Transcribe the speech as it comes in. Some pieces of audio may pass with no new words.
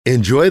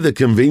Enjoy the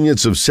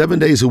convenience of 7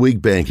 days a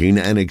week banking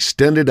and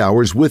extended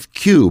hours with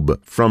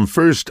Cube from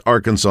First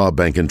Arkansas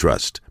Bank and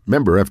Trust.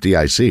 Member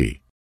FDIC.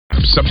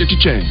 Subject to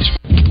change.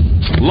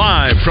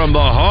 Live from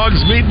the Hogs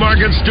Meat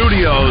Market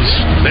Studios,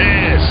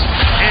 this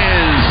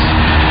is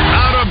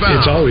Out of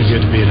Bounds. It's always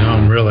good to be at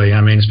home, really. I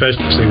mean,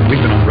 especially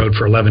we've been on the road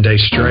for 11 days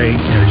straight.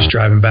 Just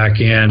driving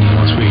back in.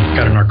 Once we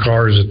got in our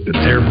cars at the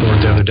airport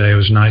the other day, it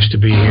was nice to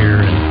be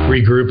here and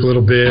regroup a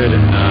little bit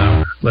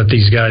and let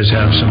these guys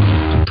have some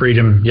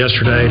freedom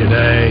yesterday,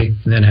 today,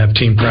 and then have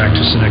team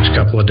practice the next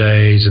couple of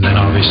days, and then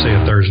obviously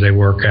a Thursday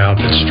workout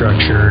that's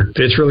structured.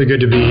 It's really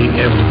good to be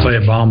able to play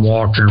at Baum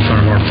Walker in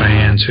front of our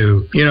fans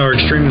who, are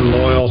extremely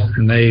loyal,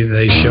 and they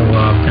show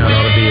up. It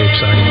ought to be an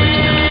exciting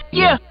weekend.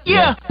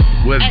 Yeah.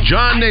 With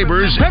John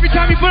Neighbors. Every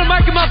time you put a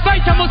mic in my face,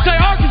 I'm going to say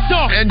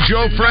Arkansas. And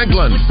Joe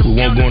Franklin. We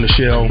won't go into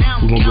shell.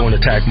 We're going to go into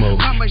attack mode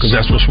because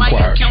that's what's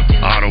required.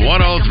 On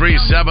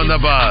 103.7 The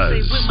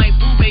Buzz.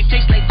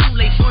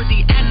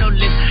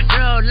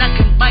 Girl, I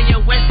can buy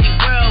your Westie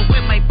world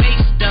with my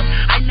base stuff.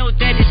 I know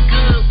that it's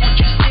good. Won't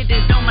you sit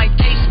it on my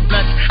taste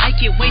buds? I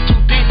get way too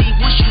petty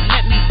once you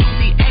let me do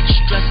the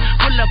extras.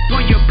 Pull up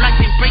on your block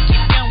and break it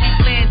down. We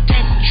playing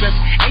Tetris.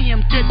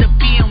 AM to the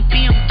PM,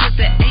 PM to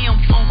the AM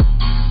phone.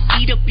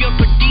 Eat up your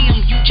per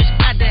diem. You just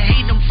gotta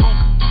hate them phone.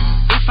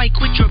 If I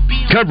quit your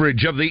BM.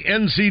 Coverage of the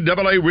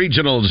NCAA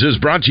Regionals is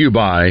brought to you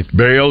by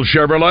Bale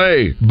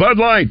Chevrolet, Bud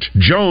Light,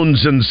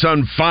 Jones &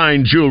 Son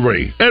Fine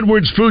Jewelry,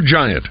 Edwards Food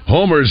Giant,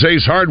 Homer's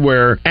Ace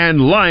Hardware, and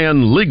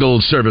Lion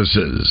Legal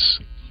Services.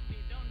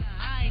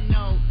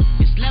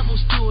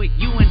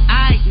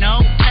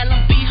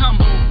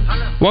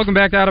 Welcome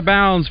back to Out of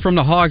Bounds from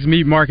the Hogs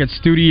Meat Market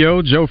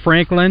Studio. Joe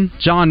Franklin,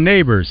 John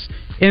Neighbors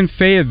in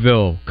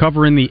Fayetteville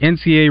covering the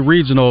NCAA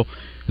Regional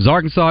as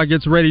Arkansas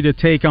gets ready to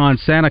take on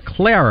Santa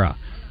Clara.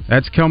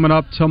 That's coming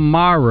up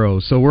tomorrow,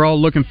 so we're all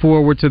looking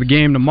forward to the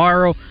game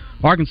tomorrow.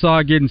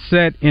 Arkansas getting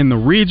set in the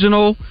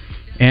regional,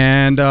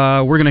 and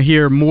we're going to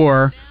hear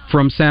more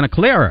from Santa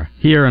Clara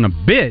here in a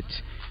bit.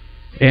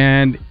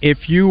 And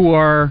if you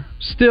are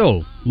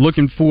still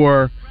looking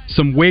for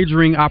some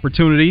wagering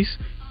opportunities,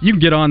 you can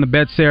get on the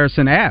Bet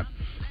Saracen app.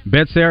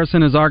 Bet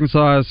Saracen is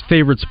Arkansas's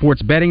favorite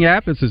sports betting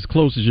app. It's as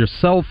close as your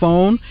cell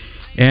phone.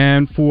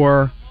 And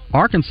for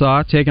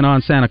Arkansas taking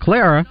on Santa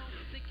Clara,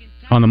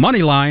 on the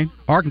money line,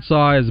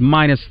 Arkansas is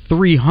minus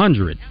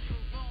 300.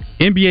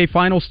 NBA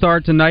Finals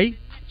start tonight.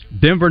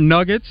 Denver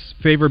Nuggets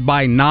favored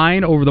by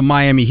 9 over the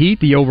Miami Heat.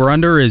 The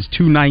over-under is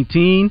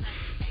 219.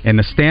 And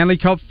the Stanley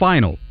Cup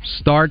Final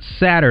starts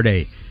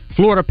Saturday.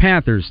 Florida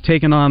Panthers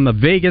taking on the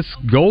Vegas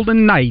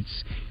Golden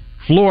Knights.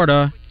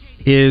 Florida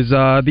is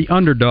the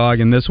underdog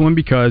in this one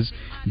because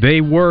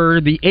they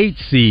were the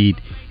 8th seed.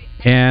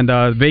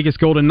 And Vegas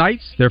Golden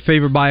Knights, they're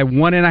favored by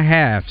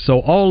 1.5. So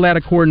all that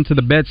according to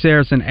the Bet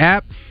Saracen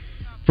app.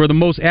 For the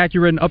most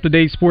accurate and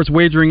up-to-date sports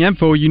wagering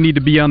info, you need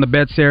to be on the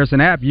Bet Saracen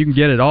app. You can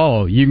get it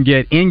all. You can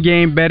get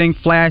in-game betting,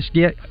 flash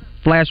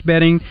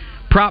betting,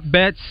 prop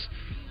bets,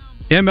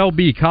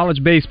 MLB,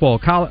 college baseball,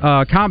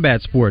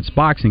 combat sports,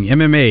 boxing,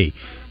 MMA,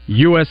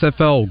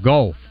 USFL,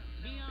 golf.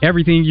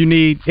 Everything you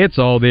need, it's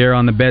all there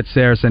on the Bet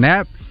Saracen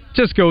app.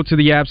 Just go to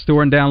the App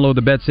Store and download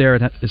the Bet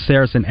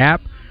Saracen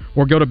app,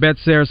 or go to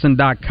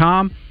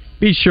BetSaracen.com.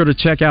 Be sure to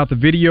check out the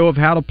video of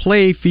how to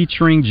play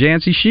featuring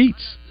Jancy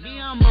Sheets.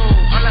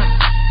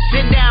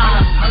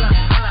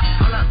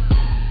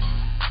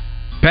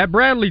 Pat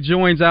Bradley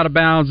joins Out of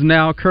Bounds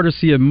now,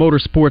 courtesy of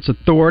Motorsports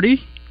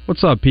Authority.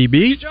 What's up, PB?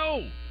 Hey,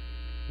 Joe.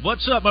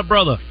 What's up, my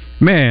brother?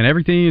 Man,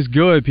 everything is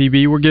good,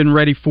 PB. We're getting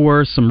ready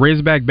for some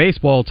Razorback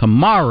baseball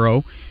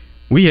tomorrow.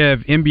 We have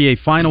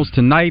NBA Finals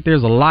tonight.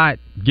 There's a lot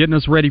getting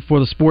us ready for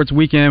the sports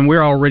weekend.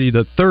 We're already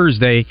to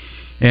Thursday,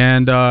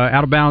 and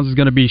Out of Bounds is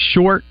going to be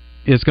short.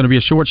 It's going to be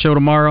a short show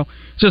tomorrow.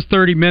 Just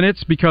 30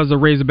 minutes because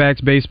of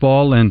Razorbacks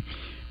baseball, and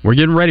we're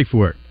getting ready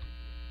for it.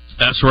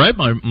 That's right,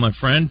 my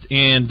friend.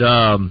 And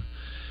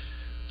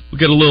we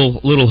got a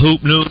little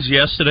hoop news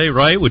yesterday,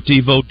 right, with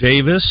Devo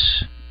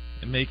Davis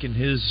making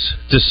his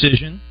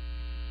decision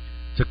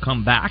to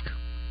come back.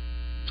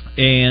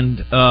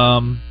 And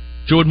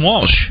Jordan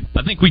Walsh.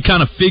 I think we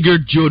kind of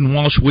figured Jordan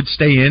Walsh would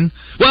stay in.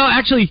 Well,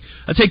 actually,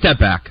 I take that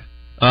back.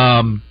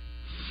 I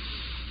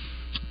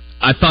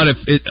thought of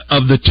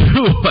the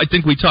two, I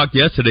think we talked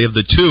yesterday, of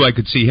the two, I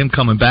could see him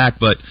coming back,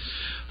 but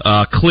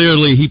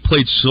clearly he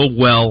played so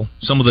well,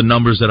 some of the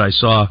numbers that I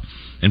saw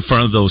in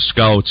front of those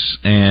scouts,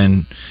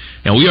 and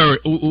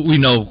we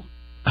know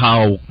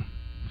how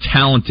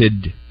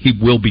talented he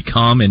will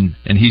become, and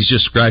he's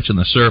just scratching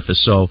the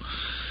surface, so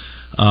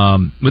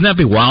wouldn't that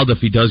be wild if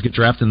he does get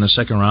drafted in the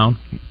second round,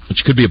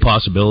 which could be a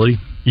possibility?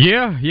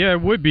 Yeah,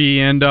 it would be,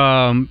 and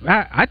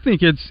I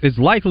think it's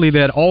likely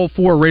that all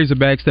 4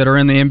 Razorbacks that are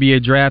in the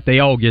NBA draft, they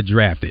all get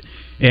drafted,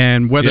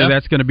 and whether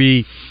that's going to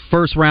be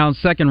first round,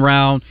 second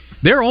round,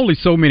 there are only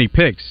so many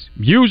picks.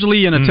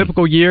 Usually in a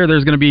typical year,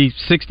 there's going to be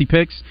 60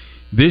 picks.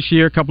 This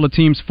year, a couple of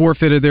teams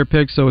forfeited their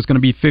picks, so it's going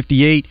to be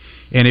 58,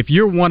 and if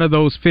you're one of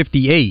those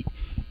 58,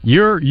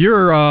 you're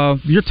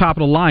top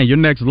of the line, you're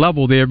next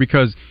level there,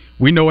 because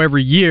we know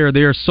every year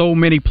there are so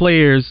many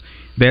players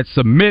that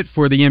submit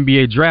for the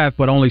NBA draft,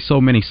 but only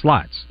so many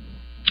slots.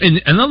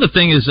 And another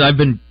thing is I've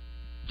been,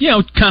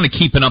 kind of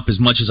keeping up as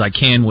much as I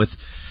can with,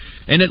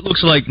 and it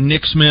looks like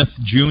Nick Smith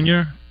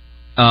Jr.,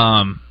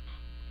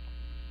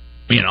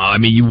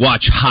 you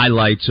watch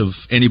highlights of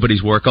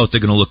anybody's workout, they're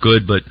going to look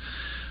good, but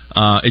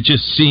it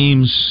just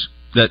seems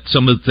that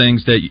some of the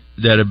things that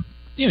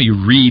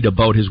you read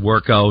about his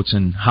workouts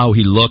and how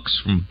he looks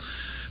from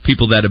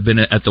people that have been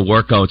at the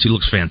workouts, he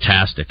looks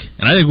fantastic.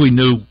 And I think we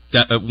knew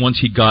that once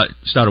he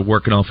started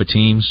working out for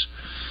teams,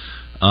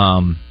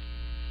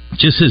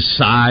 just his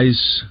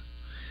size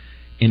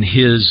and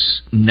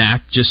his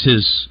knack, just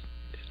his,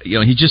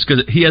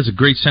 he has a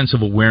great sense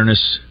of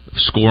awareness of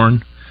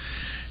scoring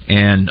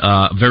and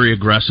very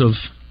aggressive.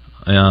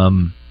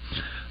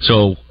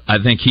 So I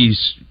think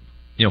he's,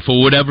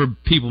 for whatever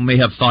people may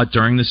have thought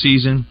during the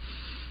season,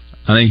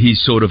 I think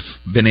he's sort of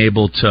been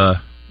able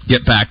to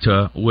get back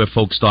to where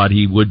folks thought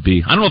he would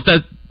be. I don't know if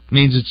that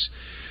means it's,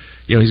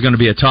 he's going to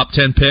be a top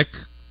 10 pick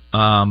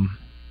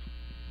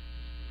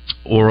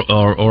or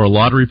a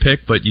lottery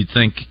pick, but you'd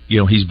think,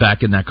 he's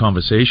back in that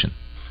conversation.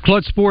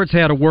 Clutch Sports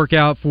had a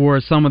workout for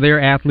some of their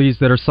athletes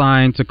that are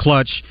signed to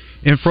Clutch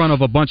in front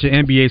of a bunch of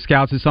NBA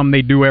scouts. It's something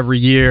they do every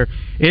year.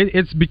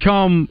 It's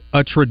become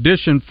a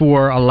tradition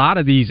for a lot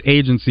of these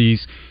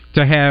agencies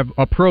to have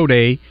a pro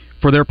day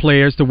for their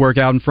players to work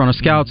out in front of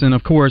scouts. And,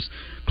 of course,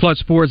 Clutch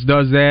Sports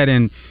does that.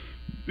 And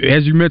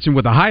as you mentioned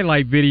with the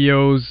highlight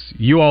videos,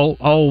 you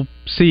all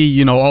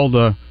see, all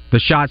the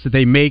shots that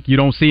they make. You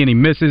don't see any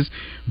misses.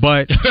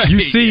 But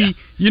you see,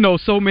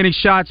 so many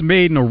shots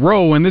made in a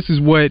row. And this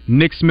is what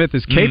Nick Smith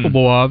is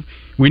capable of.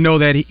 We know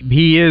that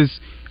he is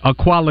a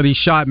quality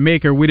shot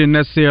maker. We didn't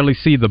necessarily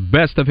see the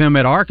best of him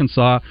at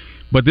Arkansas.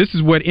 But this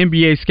is what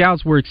NBA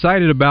scouts were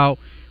excited about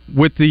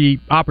with the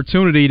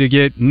opportunity to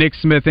get Nick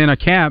Smith in a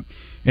camp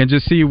and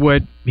just see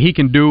what he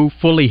can do,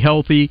 fully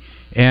healthy.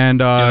 And,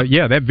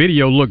 that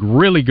video looked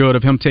really good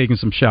of him taking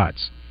some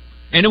shots.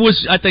 And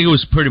I think it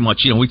was pretty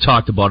much, we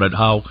talked about it,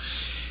 how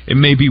it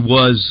maybe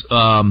was,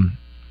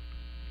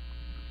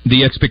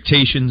 the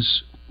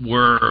expectations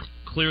were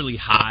clearly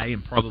high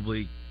and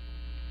probably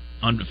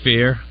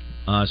unfair,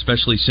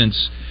 especially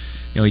since,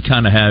 he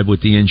kind of had,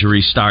 with the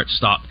injury,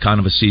 start-stop kind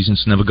of a season,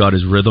 so never got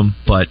his rhythm.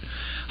 But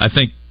I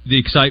think the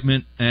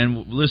excitement,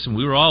 and listen,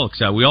 we were all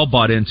excited. We all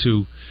bought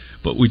into,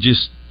 but we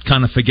just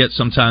kind of forget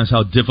sometimes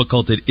how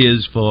difficult it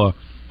is for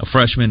a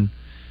freshman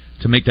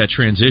to make that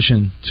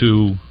transition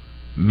to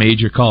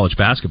major college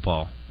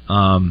basketball.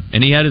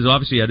 And he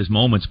obviously had his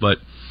moments, but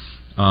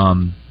I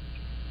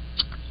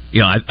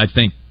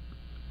think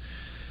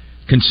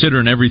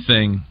considering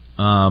everything,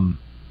 in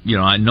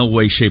no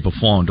way, shape, or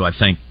form do I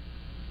think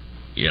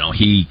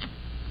he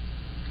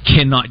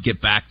cannot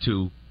get back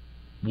to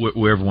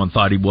where everyone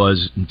thought he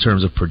was in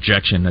terms of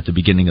projection at the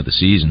beginning of the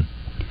season.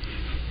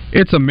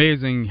 It's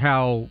amazing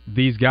how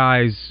these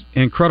guys,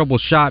 incredible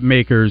shot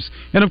makers,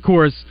 and of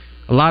course,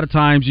 a lot of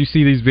times you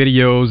see these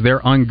videos,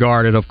 they're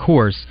unguarded, of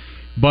course,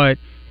 but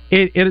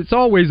it's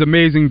always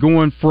amazing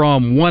going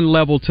from one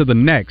level to the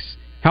next,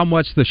 how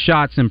much the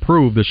shots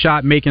improve, the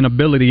shot-making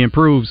ability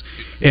improves,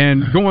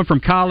 and going from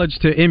college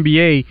to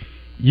NBA,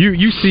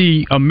 you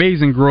see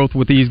amazing growth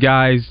with these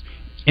guys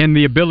and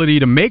the ability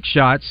to make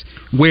shots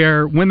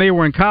where when they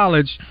were in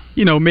college,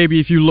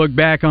 maybe if you look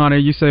back on it,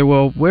 you say,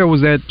 well, where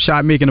was that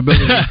shot-making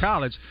ability in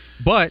college?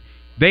 But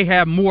they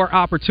have more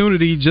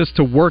opportunity just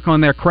to work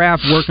on their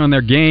craft, work on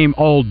their game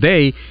all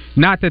day.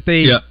 Not that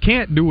they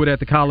can't do it at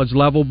the college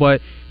level,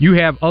 but you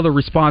have other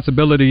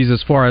responsibilities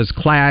as far as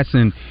class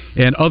and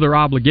other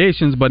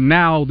obligations, but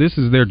now this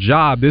is their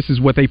job. This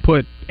is what they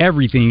put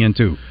everything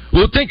into.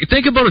 Well, think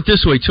about it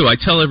this way, too. I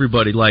tell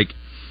everybody,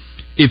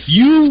 if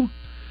you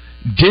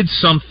did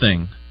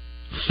something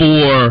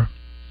for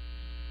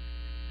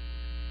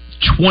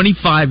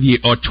 25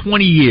 years or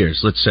 20 years,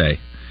 let's say,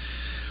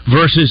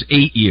 versus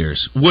 8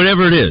 years,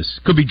 whatever it is,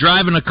 could be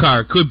driving a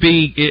car, could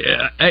be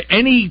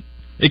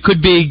it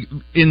could be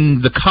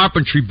in the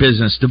carpentry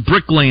business, the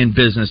bricklaying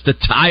business, the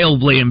tile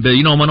laying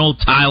business. I'm an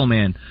old tile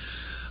man.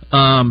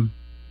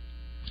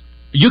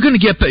 You're going to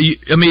get.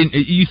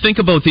 You think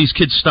about these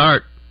kids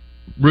start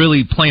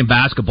really playing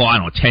basketball, I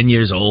don't know, 10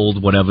 years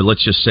old, whatever,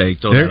 let's just say.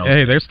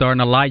 They're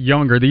starting a lot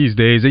younger these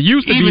days. It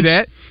used to be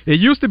that. It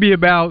used to be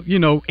about,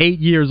 8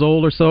 years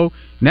old or so.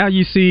 Now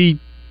you see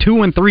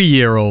 2- and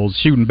 3-year-olds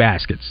shooting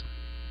baskets.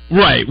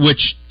 Right,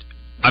 which,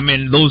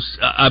 those,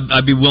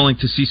 I'd be willing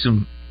to see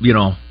some,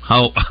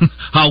 how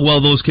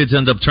well those kids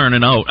end up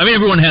turning out.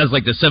 Everyone has,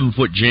 the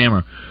 7-foot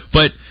jammer.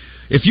 But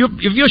if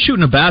you're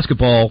shooting a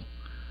basketball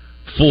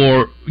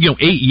for, 8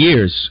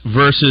 years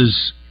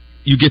versus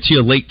you get to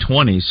your late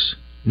 20s,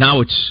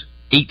 now it's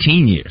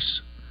 18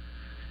 years.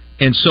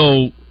 And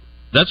so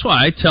that's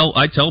why I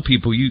tell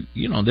people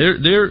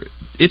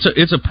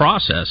it's a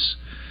process.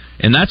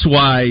 And that's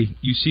why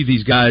you see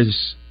these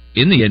guys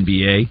in the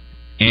NBA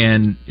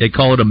and they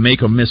call it a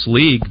make or miss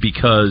league,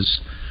 because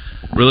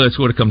really that's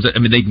what it comes to.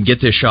 They can get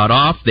their shot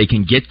off, they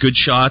can get good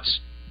shots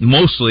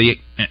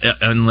mostly,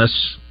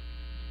 unless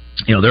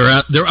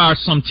there are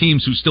some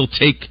teams who still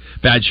take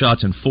bad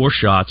shots and force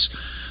shots,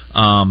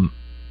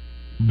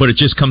 but it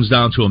just comes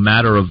down to a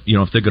matter of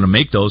if they're going to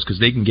make those because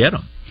they can get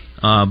them.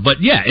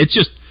 But yeah, it's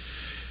just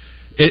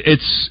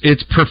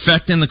it's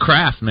perfecting the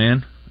craft,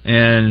 man,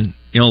 and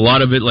a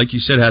lot of it, like you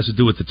said, has to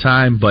do with the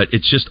time, but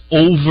it's just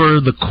over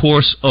the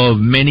course of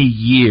many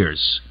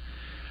years,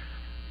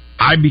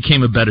 I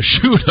became a better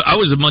shooter. I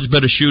was a much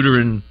better shooter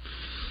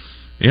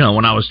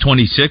when I was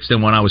 26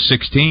 than when I was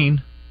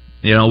 16,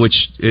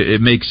 which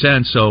it makes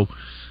sense. So,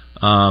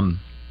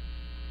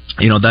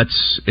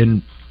 that's,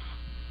 and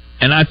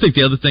I think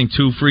the other thing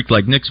too, freak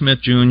like Nick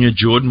Smith Jr.,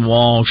 Jordan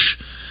Walsh,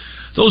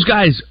 those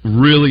guys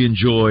really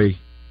enjoy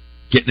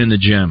getting in the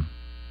gym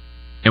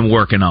and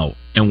working out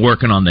and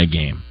working on their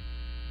game.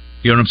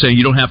 You know what I'm saying?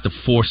 You don't have to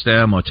force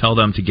them or tell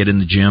them to get in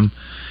the gym,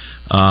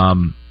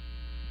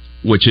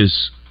 which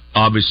is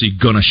obviously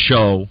going to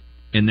show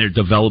in their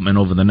development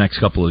over the next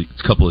couple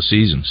of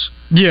seasons.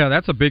 Yeah,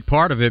 that's a big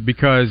part of it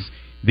because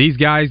these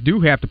guys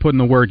do have to put in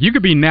the work. You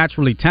could be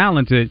naturally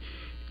talented,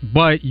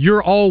 but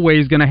you're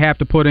always going to have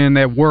to put in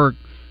that work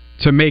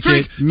to make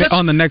it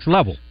on the next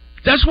level.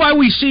 That's why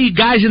we see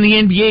guys in the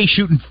NBA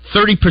shooting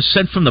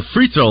 30% from the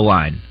free throw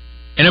line.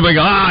 And everybody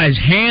goes, his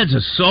hands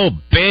are so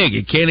big,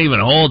 he can't even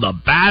hold a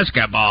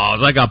basketball.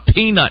 It's like a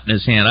peanut in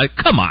his hand.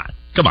 Come on,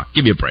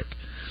 give me a break.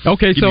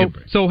 Okay,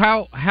 so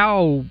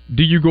how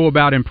do you go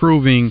about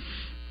improving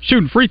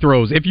shooting free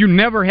throws if you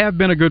never have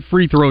been a good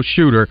free throw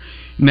shooter?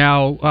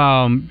 Now,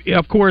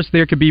 of course,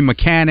 there could be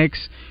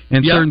mechanics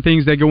and certain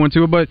things that go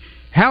into it, but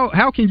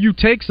how can you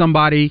take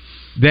somebody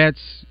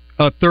that's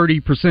a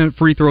 30%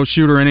 free throw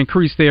shooter and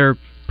increase their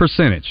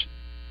percentage?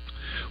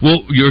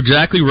 Well, you're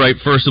exactly right.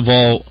 First of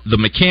all, the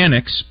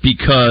mechanics,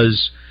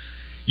 because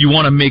you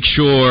want to make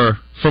sure,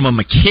 from a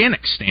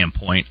mechanic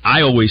standpoint, I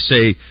always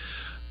say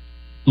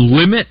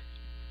limit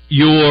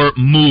your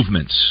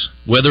movements,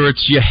 whether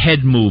it's your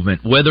head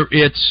movement, whether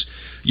it's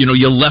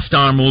your left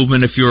arm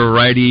movement if you're a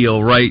righty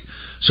or right.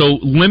 So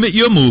limit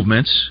your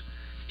movements,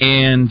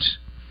 and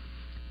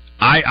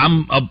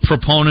I'm a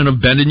proponent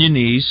of bending your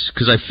knees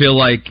because I feel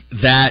like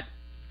that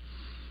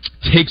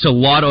takes a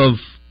lot of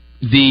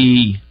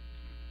the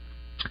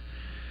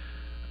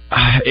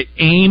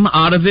aim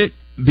out of it,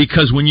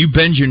 because when you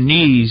bend your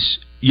knees,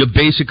 you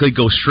basically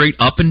go straight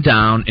up and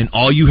down, and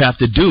all you have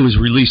to do is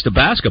release the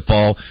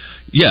basketball.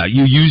 Yeah,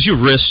 you use your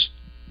wrist,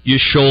 your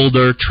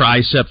shoulder,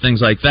 tricep, things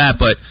like that,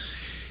 but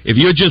if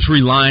you're just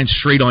relying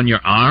straight on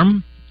your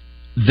arm,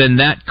 then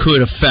that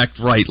could affect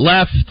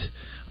right-left.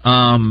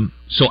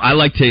 So I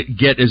like to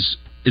get as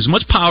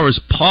much power as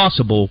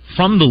possible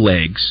from the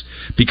legs,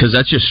 because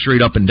that's just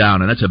straight up and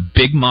down, and that's a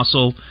big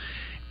muscle.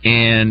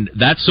 And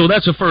that's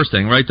the first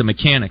thing, right? The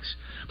mechanics.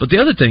 But the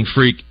other thing,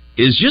 freak,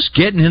 is just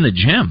getting in the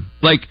gym.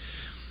 Like,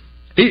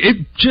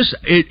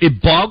 it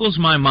boggles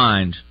my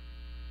mind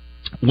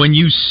when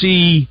you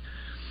see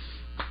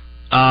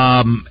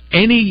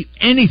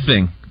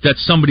anything that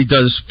somebody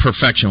does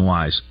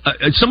perfection-wise.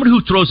 Somebody who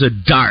throws a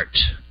dart,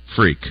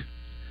 freak.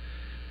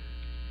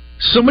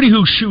 Somebody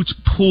who shoots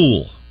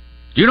pool.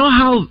 Do you know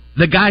how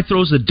the guy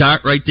throws the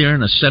dart right there in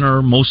the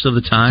center most of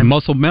the time? It's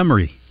muscle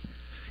memory.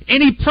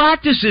 And he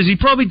practices. He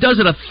probably does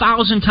it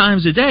 1,000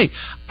 times a day.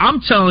 I'm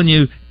telling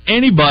you,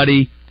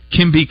 anybody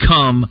can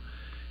become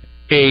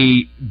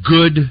a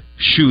good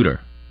shooter,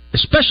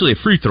 especially a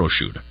free throw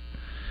shooter.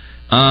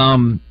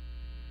 And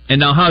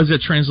now how does that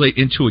translate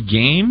into a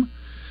game?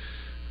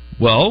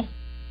 Well,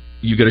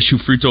 you got to shoot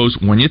free throws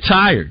when you're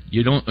tired.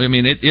 You don't. I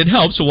mean, it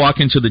helps to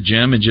walk into the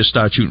gym and just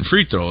start shooting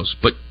free throws,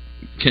 but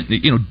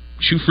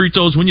shoot free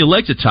throws when your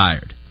legs are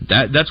tired.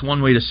 That's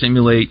one way to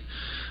simulate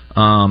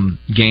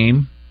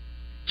game.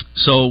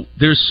 So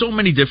there's so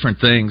many different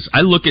things.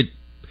 I look at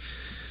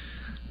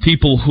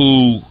people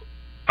who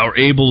are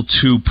able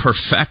to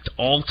perfect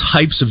all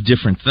types of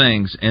different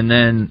things, and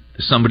then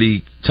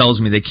somebody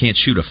tells me they can't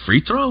shoot a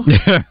free throw?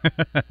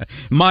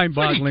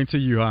 Mind-boggling to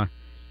you, huh?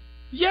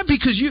 Yeah,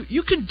 because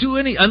you can do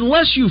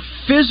unless you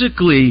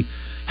physically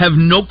have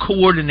no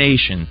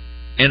coordination.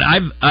 And I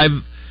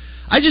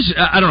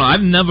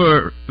don't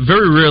know,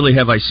 very rarely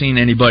have I seen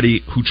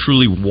anybody who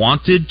truly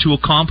wanted to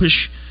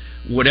accomplish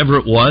whatever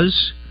it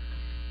was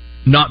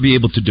not be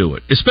able to do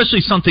it,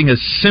 especially something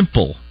as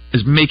simple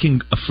as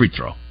making a free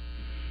throw,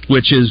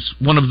 which is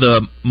one of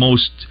the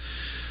most,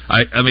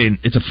 I mean,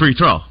 it's a free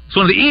throw. It's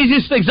one of the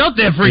easiest things out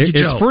there, Freaky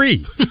Joe. It's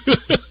free.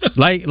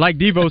 like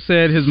Devo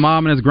said, his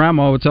mom and his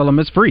grandma would tell him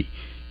it's free.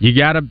 You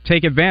got to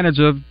take advantage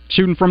of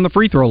shooting from the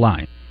free throw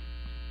line.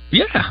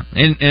 Yeah,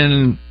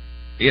 and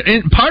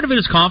part of it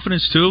is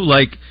confidence too,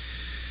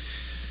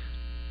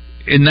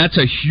 and that's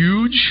a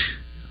huge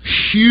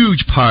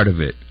part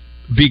of it.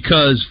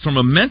 Because from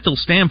a mental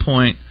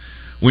standpoint,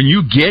 when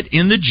you get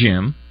in the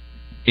gym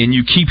and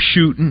you keep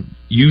shooting,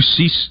 you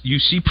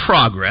see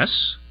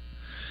progress.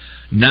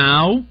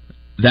 Now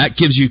that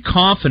gives you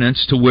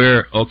confidence to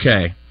where,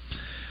 okay,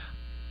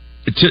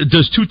 it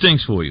does two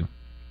things for you.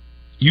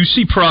 You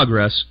see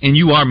progress, and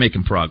you are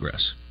making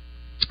progress.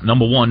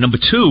 Number one. Number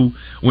two,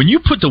 when you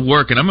put the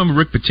work, and I remember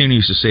Rick Pitino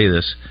used to say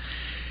this,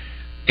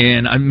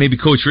 and maybe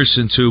Coach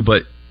Richardson too,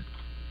 but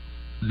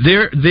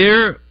they're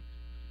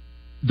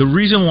the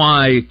reason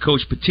why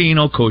Coach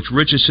Pitino, Coach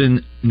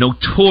Richardson,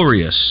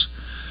 notorious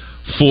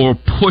for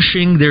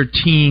pushing their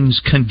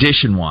teams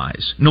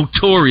condition-wise.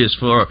 Notorious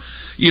for,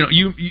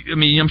 I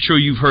mean, I'm sure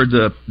you've heard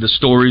the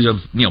stories of,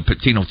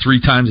 Pitino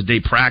 3 times a day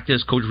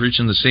practice, Coach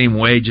Richardson the same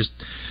way, just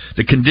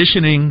the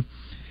conditioning.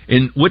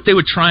 And what they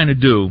were trying to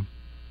do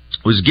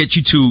was get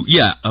you to,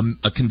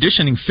 a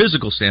conditioning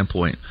physical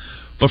standpoint.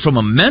 But from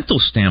a mental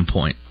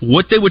standpoint,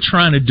 what they were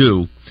trying to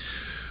do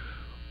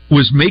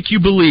was make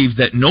you believe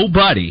that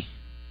nobody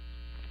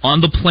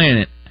on the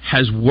planet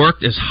has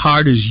worked as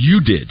hard as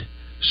you did.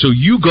 So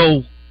you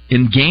go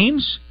in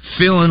games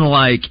feeling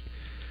like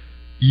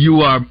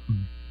you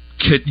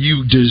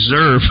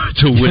deserve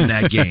to win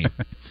that game.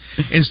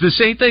 It's the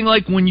same thing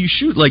like when you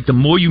shoot. Like the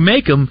more you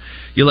make them,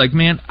 you're like,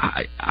 man,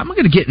 I'm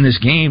going to get in this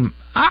game.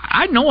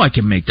 I know I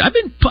can make that.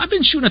 I've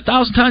been shooting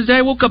 1,000 times a day.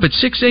 I woke up at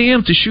 6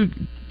 a.m. to shoot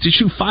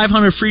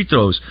 500 free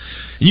throws.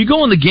 And you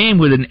go in the game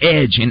with an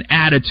edge and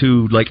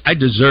attitude, like I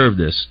deserve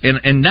this.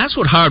 And that's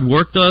what hard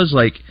work does.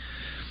 Like,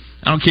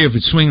 I don't care if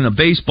it's swinging a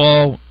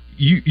baseball.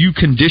 You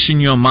condition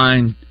your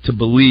mind to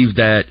believe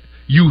that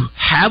you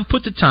have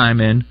put the time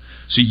in,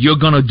 so you're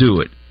going to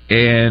do it.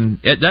 And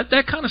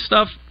that kind of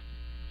stuff,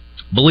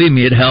 believe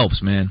me, it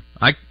helps, man.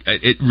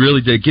 It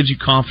really does. It gives you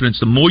confidence.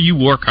 The more you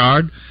work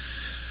hard,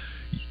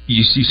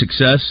 you see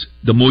success,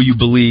 the more you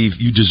believe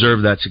you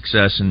deserve that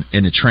success, and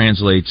it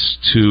translates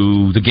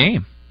to the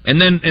game. And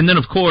then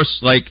of course,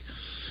 like,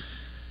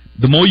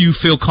 the more you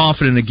feel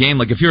confident in the game,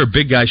 like if you're a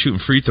big guy shooting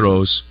free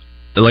throws,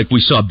 like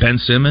we saw Ben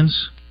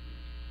Simmons,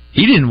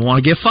 he didn't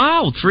want to get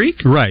fouled,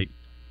 freak. Right.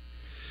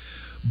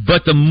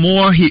 But the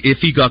more if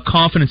he got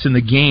confidence in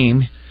the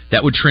game,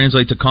 that would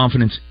translate to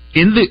confidence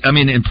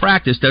in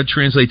practice, that would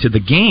translate to the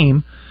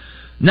game.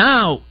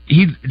 Now,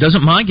 he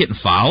doesn't mind getting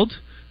fouled.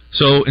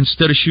 So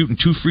instead of shooting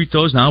 2 free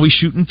throws, now he's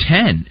shooting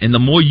 10. And the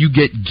more you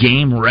get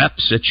game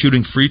reps at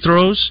shooting free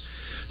throws,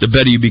 the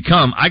better you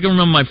become. I can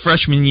remember my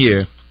freshman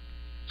year,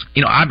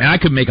 I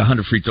could make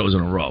 100 free throws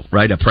in a row,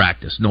 right, at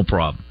practice, no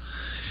problem.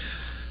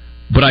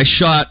 But I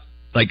shot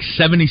like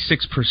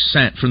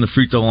 76% from the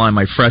free throw line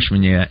my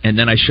freshman year, and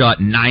then I shot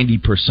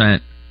 90%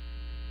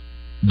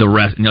 the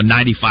rest,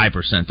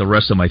 95% the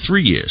rest of my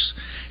 3 years.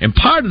 And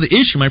part of the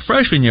issue my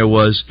freshman year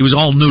was it was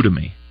all new to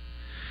me.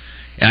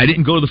 And I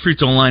didn't go to the free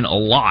throw line a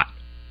lot.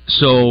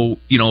 So,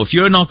 if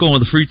you're not going to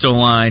the free throw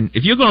line,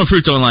 if you're going to the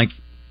free throw line, like,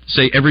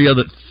 say, every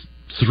other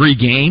 3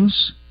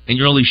 games, and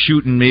you're only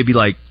shooting maybe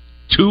like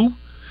 2,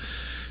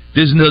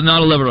 there's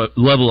not a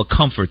level of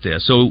comfort there.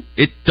 So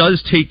it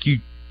does take you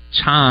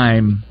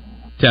time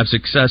to have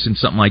success in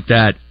something like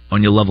that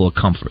on your level of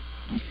comfort.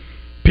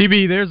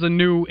 PB, there's a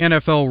new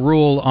NFL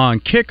rule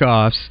on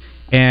kickoffs,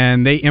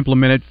 and they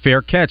implemented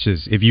fair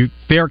catches. If you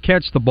fair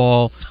catch the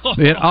ball,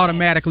 it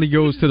automatically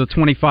goes to the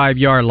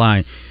 25-yard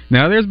line.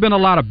 Now, there's been a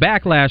lot of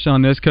backlash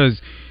on this because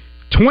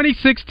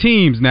 26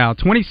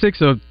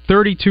 of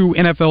 32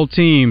 NFL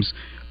teams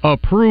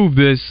approved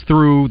this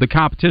through the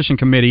competition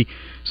committee,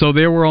 so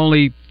there were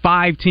only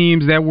 5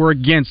 teams that were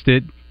against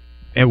it,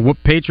 and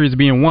Patriots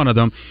being one of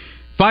them.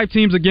 5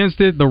 teams against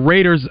it. The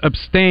Raiders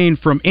abstained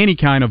from any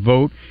kind of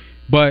vote.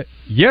 But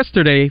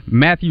yesterday,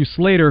 Matthew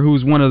Slater,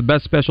 who's one of the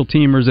best special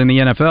teamers in the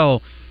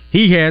NFL,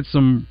 he had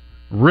some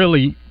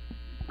really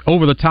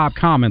over-the-top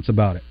comments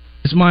about it.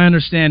 It's my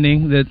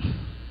understanding that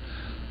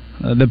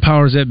the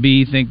powers that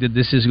be think that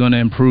this is going to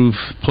improve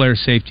player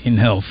safety and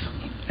health.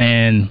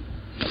 And,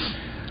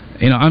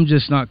 I'm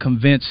just not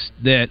convinced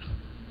that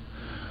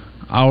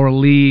our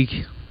league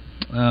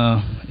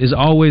is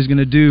always going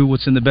to do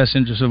what's in the best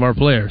interest of our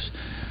players.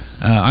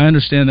 I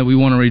understand that we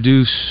want to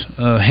reduce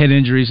head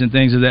injuries and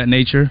things of that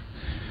nature,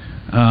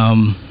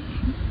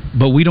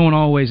 but we don't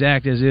always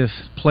act as if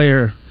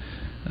player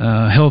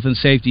health and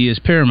safety is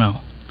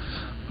paramount.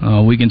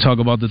 We can talk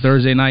about the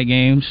Thursday night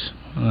games.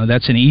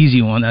 That's an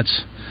easy one.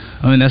 That's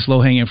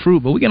low-hanging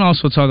fruit. But we can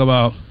also talk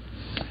about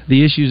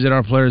the issues that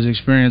our players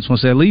experience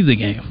once they leave the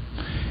game.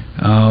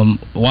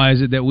 Why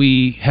is it that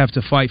we have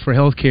to fight for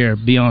health care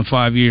beyond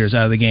 5 years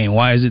out of the game?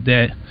 Why is it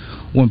that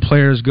when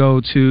players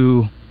go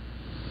to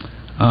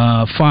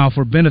file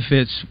for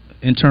benefits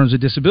in terms of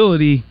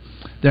disability,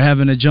 they're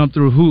having to jump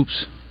through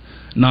hoops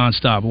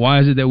nonstop? Why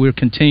is it that we're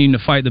continuing to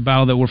fight the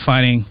battle that we're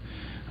fighting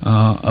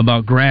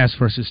about grass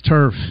versus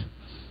turf?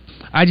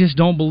 I just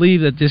don't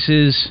believe that this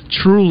is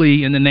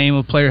truly in the name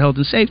of player health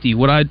and safety.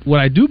 What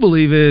I do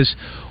believe is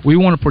we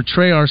want to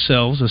portray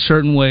ourselves a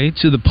certain way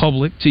to the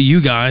public, to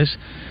you guys,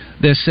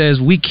 that says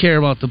we care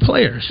about the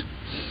players.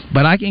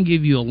 But I can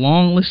give you a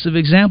long list of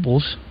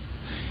examples,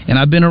 and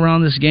I've been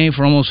around this game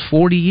for almost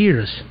 40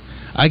 years.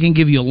 I can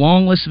give you a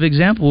long list of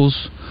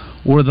examples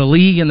where the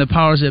league and the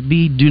powers that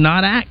be do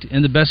not act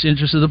in the best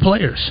interest of the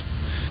players.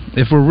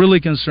 If we're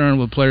really concerned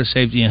with player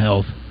safety and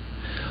health,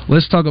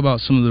 let's talk about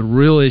some of the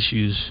real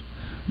issues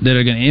that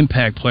are going to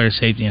impact player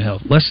safety and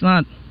health. Let's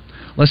not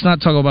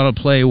talk about a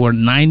play where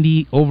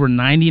over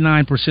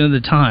 99% of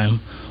the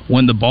time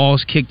when the ball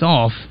is kicked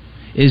off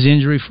is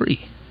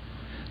injury-free.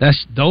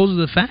 Those are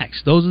the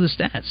facts. Those are the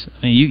stats.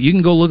 I mean, you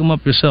can go look them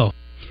up yourself.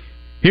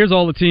 Here's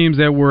all the teams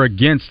that were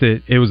against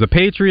it. It was the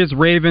Patriots,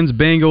 Ravens,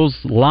 Bengals,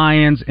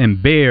 Lions,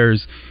 and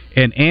Bears.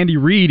 And Andy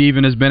Reid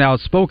even has been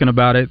outspoken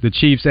about it. The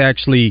Chiefs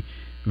actually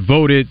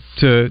voted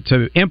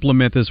to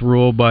implement this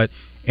rule, but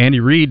Andy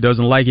Reid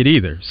doesn't like it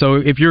either. So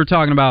if you're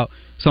talking about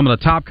some of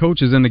the top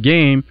coaches in the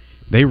game,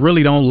 they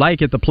really don't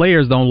like it. The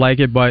players don't like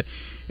it, but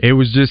it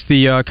was just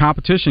the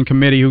competition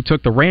committee who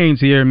took the reins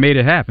here and made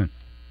it happen.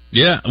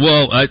 Yeah,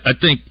 well, I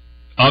think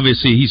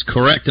obviously he's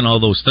correct in all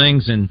those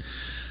things, and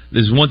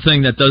there's one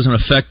thing that doesn't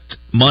affect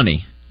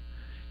money,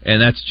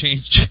 and that's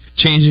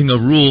changing a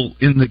rule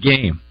in the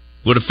game.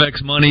 What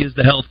affects money is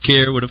the health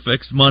care. What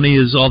affects money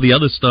is all the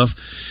other stuff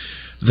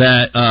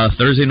that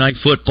Thursday night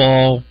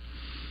football,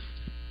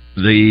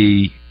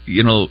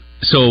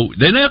 so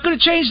they're not going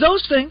to change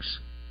those things.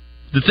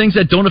 The things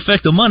that don't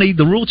affect the money,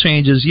 the rule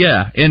changes,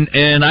 yeah.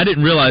 And I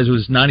didn't realize it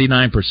was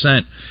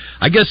 99%.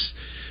 I guess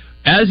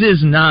as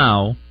is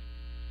now,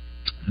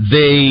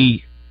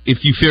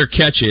 if you fair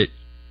catch it,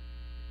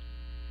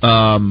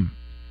 as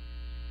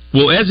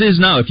is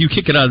now, if you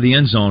kick it out of the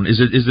end zone,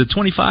 is it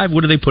 25?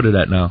 What do they put it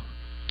at now?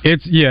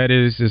 It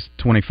is. It's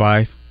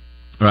 25.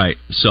 Right.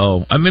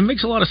 So, I mean, it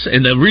makes a lot of sense.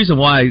 And the reason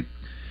why,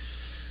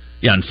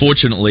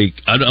 unfortunately,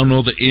 I don't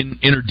know the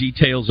inner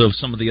details of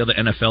some of the other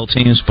NFL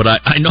teams, but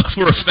I know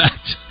for a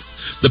fact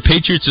the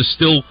Patriots are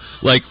still,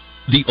 like,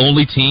 the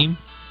only team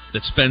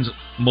that spends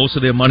most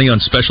of their money on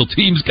special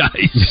teams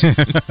guys.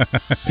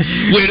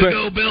 Way to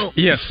go, Bill.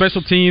 Yeah,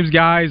 special teams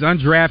guys,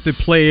 undrafted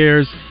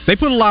players. They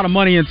put a lot of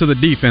money into the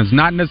defense,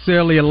 not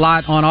necessarily a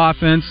lot on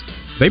offense.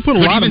 They put a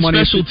lot of money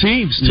into special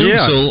teams, too.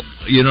 Yeah. So,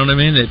 you know what I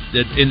mean?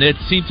 And it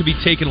seemed to be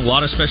taking a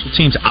lot of special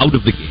teams out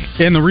of the game.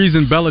 And the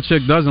reason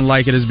Belichick doesn't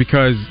like it is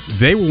because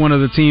they were one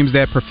of the teams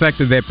that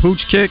perfected that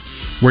pooch kick,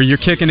 where you're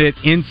kicking it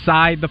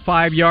inside the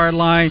 5-yard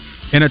line,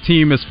 and a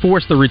team is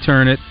forced to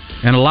return it.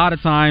 And a lot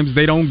of times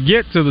they don't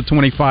get to the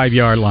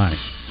 25-yard line.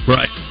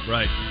 Right.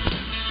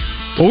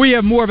 Well, we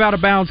have more of Out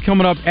of Bounds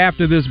coming up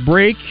after this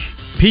break.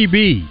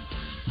 PB,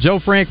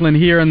 Joe Franklin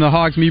here in the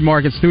Hogs Meat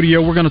Market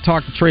studio. We're going to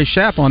talk to Trey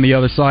Schapp on the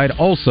other side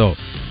also.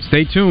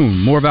 Stay tuned.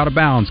 More of Out of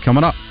Bounds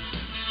coming up.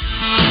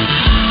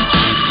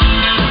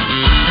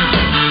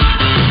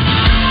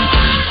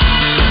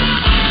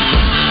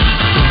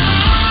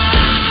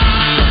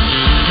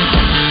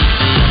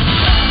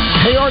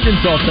 Hey,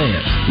 Arkansas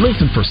fans,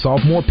 listen for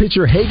sophomore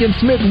pitcher Hagen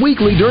Smith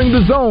weekly during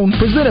The Zone,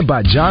 presented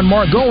by John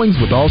Mark Goings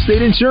with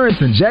Allstate Insurance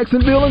in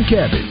Jacksonville and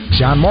Cabot.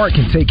 John Mark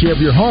can take care of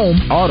your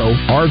home, auto,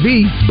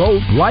 RV,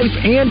 boat, life,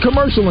 and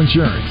commercial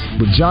insurance.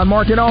 With John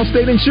Mark and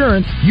Allstate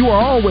Insurance, you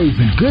are always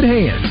in good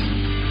hands.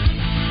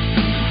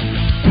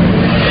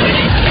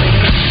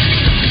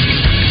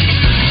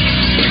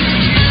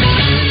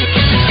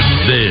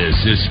 This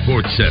is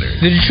SportsCenter.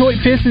 The Detroit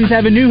Pistons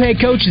have a new head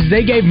coach as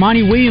they gave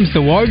Monty Williams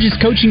the largest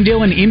coaching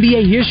deal in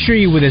NBA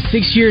history with a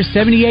 6-year,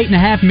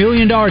 $78.5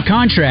 million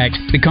contract.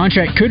 The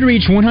contract could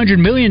reach $100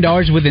 million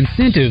with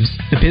incentives.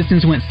 The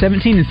Pistons went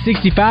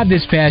 17-65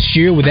 this past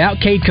year without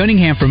Cade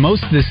Cunningham for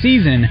most of the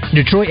season.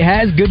 Detroit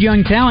has good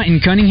young talent in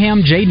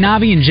Cunningham, Jaden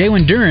Ivey, and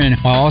Jalen Duren,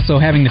 while also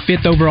having the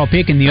 5th overall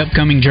pick in the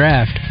upcoming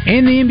draft.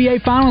 And the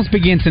NBA Finals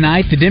begin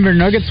tonight. The Denver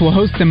Nuggets will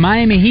host the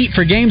Miami Heat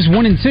for games 1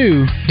 and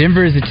 2.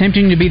 Denver is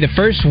attempting to be the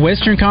first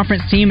Western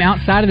Conference team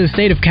outside of the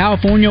state of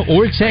California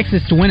or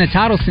Texas to win a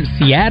title since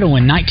Seattle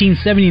in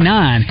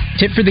 1979.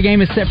 Tip for the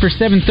game is set for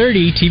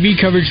 7:30. TV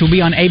coverage will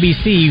be on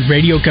ABC.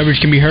 Radio coverage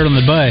can be heard on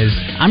The Buzz.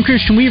 I'm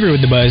Christian Weaver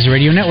with The Buzz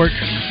Radio Network.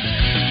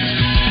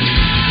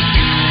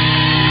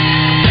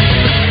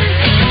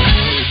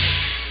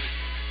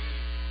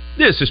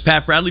 This is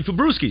Pat Bradley for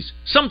Brewskis.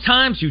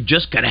 Sometimes you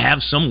just gotta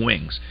have some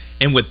wings.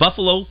 And with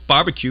buffalo,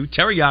 barbecue,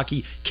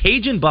 teriyaki,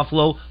 Cajun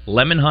buffalo,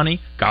 lemon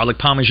honey, garlic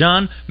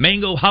parmesan,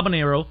 mango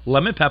habanero,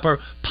 lemon pepper,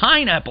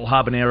 pineapple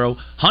habanero,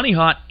 honey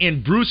hot,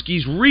 and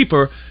Brewski's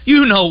Reaper,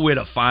 you know where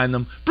to find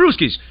them.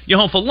 Brewski's, you're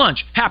home for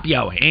lunch, happy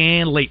hour,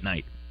 and late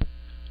night.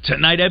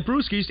 Tonight at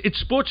Brewski's, it's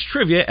sports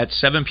trivia at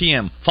 7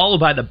 p.m.,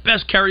 followed by the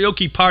best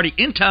karaoke party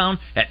in town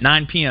at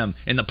 9 p.m.,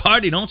 and the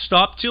party don't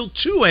stop till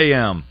 2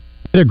 a.m.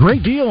 Get a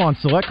great deal on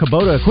select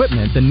Kubota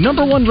equipment, the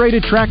 #1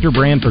 rated tractor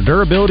brand for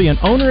durability and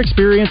owner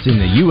experience in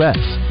the U.S.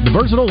 The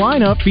versatile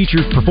lineup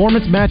features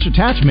performance match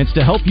attachments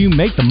to help you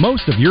make the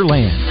most of your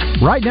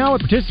land. Right now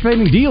at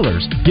participating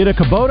dealers, get a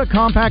Kubota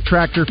compact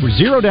tractor for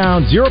 0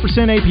 down, 0%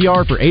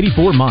 APR for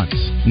 84 months.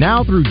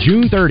 Now through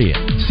June 30th.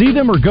 See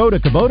them or go to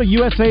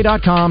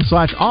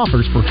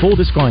KubotaUSA.com/offers for full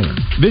disclaimer.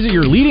 Visit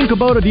your leading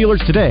Kubota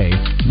dealers today.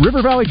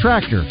 River Valley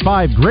Tractor,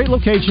 5 great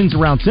locations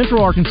around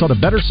Central Arkansas to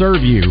better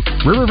serve you.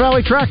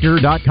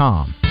 RiverValleyTractor.com.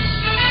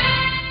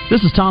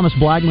 This is Thomas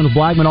Blackman of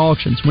Blackman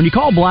Auctions. When you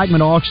call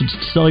Blackman Auctions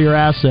to sell your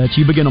assets,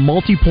 you begin a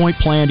multi-point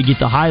plan to get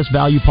the highest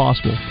value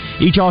possible.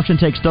 Each auction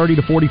takes 30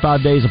 to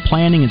 45 days of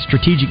planning and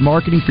strategic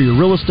marketing for your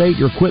real estate,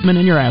 your equipment,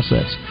 and your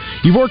assets.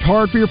 You've worked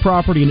hard for your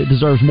property, and it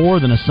deserves more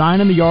than a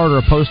sign in the yard or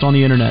a post on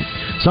the internet.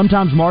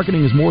 Sometimes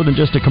marketing is more than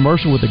just a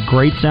commercial with a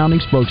great-sounding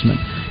spokesman.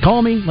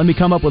 Call me. Let me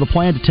come up with a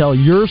plan to tell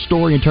your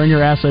story and turn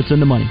your assets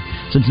into money.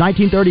 Since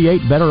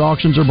 1938, better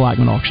auctions are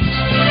Blackman Auctions.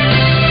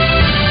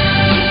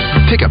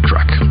 Pickup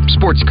truck,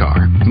 sports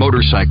car,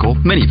 motorcycle,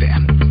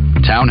 minivan,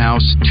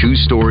 townhouse,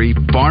 two-story,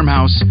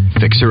 farmhouse,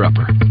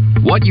 fixer-upper.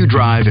 What you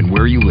drive and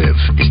where you live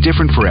is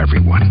different for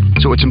everyone,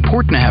 so it's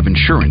important to have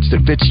insurance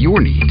that fits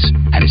your needs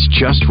and is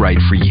just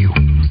right for you.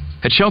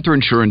 At Shelter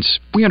Insurance,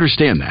 we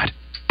understand that,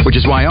 which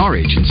is why our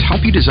agents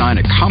help you design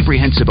a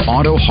comprehensive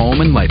auto,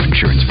 home, and life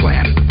insurance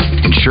plan.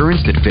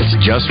 Insurance that fits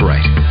just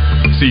right.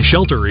 See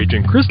Shelter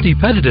Agent Christy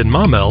Pettit in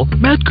Maumelle,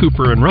 Matt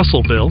Cooper in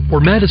Russellville, or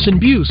Madison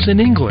Buse in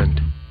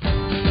England.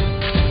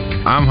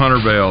 I'm Hunter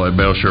Bell at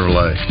Bell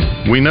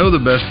Chevrolet. We know the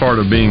best part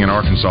of being in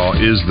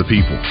Arkansas is the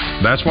people.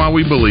 That's why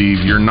we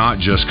believe you're not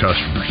just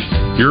customers.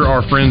 You're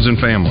our friends and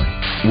family.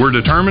 We're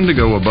determined to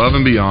go above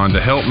and beyond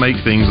to help make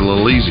things a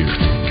little easier.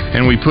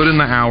 And we put in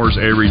the hours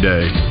every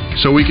day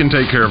so we can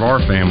take care of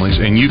our families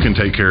and you can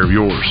take care of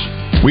yours.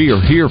 We are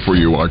here for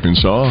you,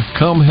 Arkansas.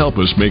 Come help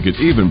us make it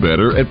even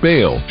better at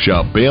Bale.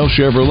 Shop Bale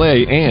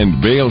Chevrolet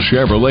and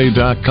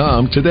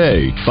BaleChevrolet.com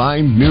today.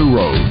 Find new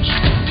roads.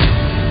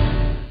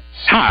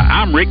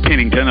 Hi, I'm Rick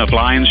Pennington of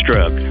Lions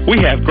Drug.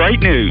 We have great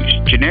news.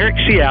 Generic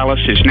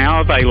Cialis is now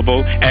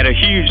available at a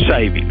huge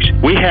savings.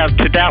 We have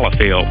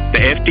Tadalafil,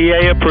 the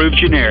FDA-approved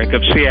generic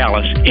of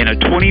Cialis, in a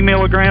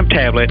 20-milligram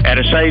tablet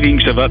at a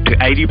savings of up to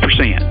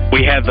 80%.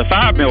 We have the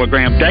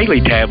 5-milligram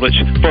daily tablets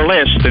for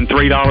less than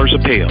 $3 a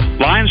pill.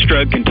 Lions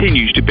Drug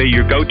continues to be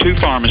your go-to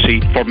pharmacy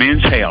for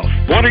men's health.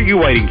 What are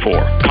you waiting for?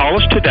 Call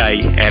us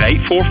today at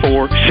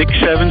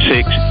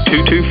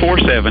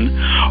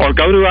 844-676-2247 or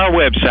go to our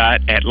website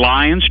at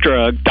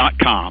lionsdrug.com.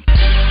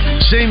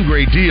 Same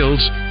great deals,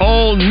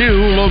 all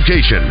new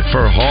location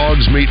for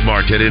Hogs Meat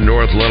Market in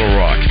North Little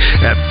Rock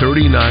at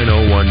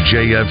 3901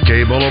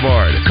 JFK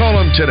Boulevard. Call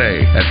them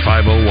today at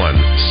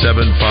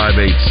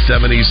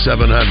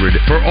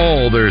 501-758-7700 for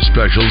all their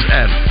specials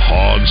at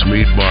Hogs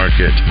Meat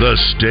Market, the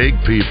steak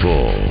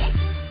people.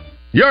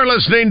 You're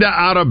listening to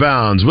Out of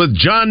Bounds with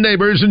John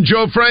Neighbors and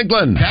Joe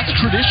Franklin. That's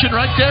tradition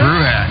right there. Brew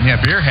hat, yeah,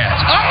 beer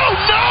hats. Oh,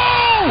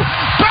 no!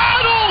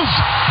 Battles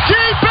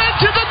deep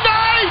into the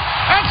night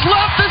has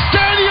left the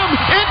stadium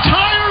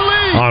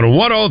entirely. On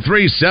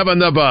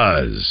 103.7 The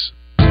Buzz.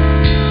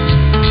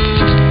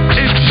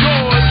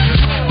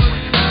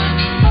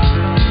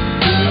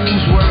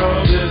 Whose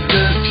world is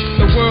this?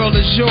 The world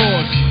is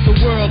yours. The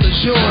world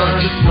is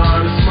yours. It's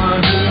mine, it's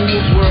mine.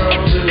 Whose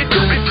world is this?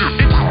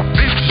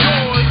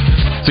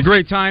 It's a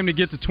great time to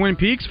get to Twin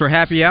Peaks for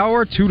happy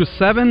hour, 2 to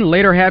 7.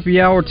 Later happy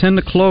hour, 10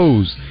 to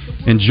close.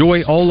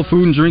 Enjoy all the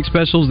food and drink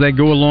specials that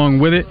go along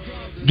with it.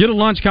 Get a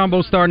lunch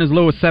combo starting as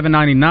low as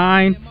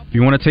 $7.99. If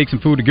you want to take some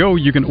food to go,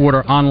 you can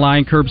order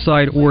online,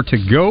 curbside, or to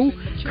go,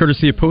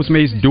 courtesy of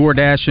Postmates,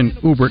 DoorDash, and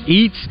Uber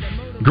Eats.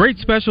 Great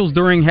specials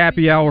during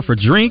happy hour for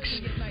drinks,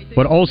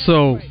 but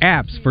also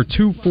apps for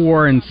 $2,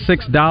 $4, and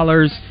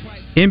 $6.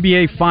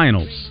 NBA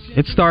Finals.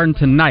 It's starting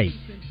tonight.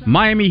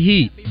 Miami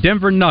Heat,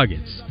 Denver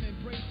Nuggets.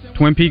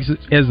 Twin Peaks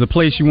is the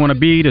place you want to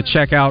be to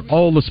check out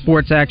all the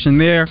sports action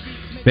there.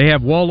 They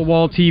have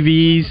wall-to-wall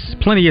TVs,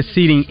 plenty of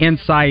seating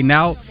inside and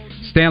out.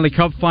 Stanley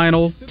Cup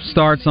Final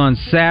starts on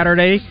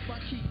Saturday.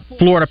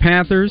 Florida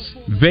Panthers,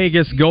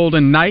 Vegas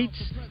Golden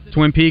Knights.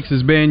 Twin Peaks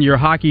has been your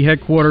hockey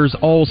headquarters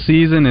all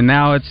season, and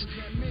now it's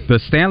the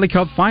Stanley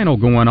Cup Final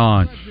going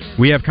on.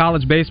 We have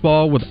college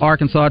baseball with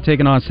Arkansas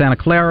taking on Santa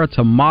Clara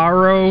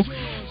tomorrow.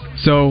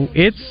 So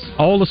it's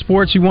all the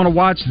sports you want to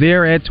watch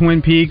there at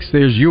Twin Peaks.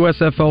 There's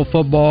USFL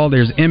football,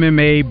 there's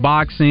MMA,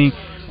 boxing,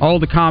 all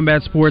the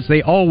combat sports.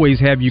 They always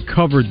have you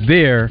covered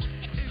there.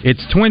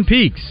 It's Twin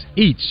Peaks.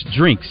 Eats,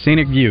 drinks,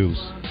 scenic views.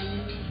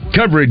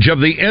 Coverage of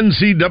the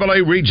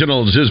NCAA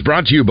Regionals is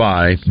brought to you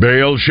by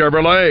Bale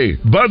Chevrolet,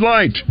 Bud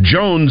Light,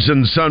 Jones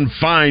 & Son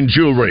Fine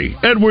Jewelry,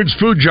 Edwards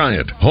Food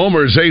Giant,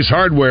 Homer's Ace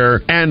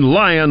Hardware, and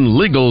Lion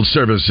Legal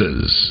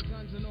Services.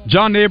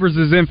 John Neighbors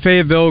is in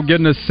Fayetteville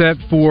getting us set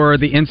for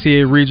the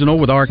NCAA Regional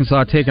with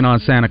Arkansas taking on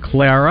Santa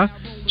Clara.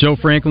 Joe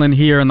Franklin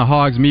here in the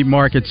Hogs Meat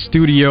Market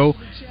studio.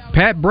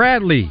 Pat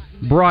Bradley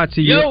brought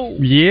to you. Yo!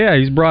 Yeah,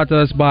 he's brought to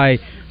us by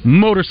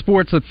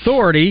Motorsports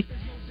Authority.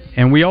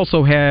 And we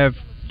also have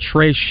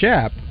Trey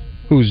Schapp,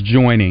 who's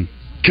joining.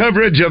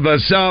 Coverage of the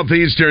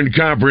Southeastern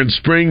Conference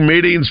spring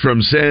meetings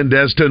from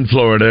Sandestin,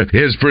 Florida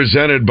is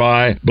presented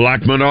by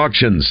Blackman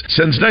Auctions.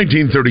 Since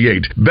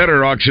 1938,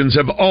 better auctions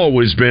have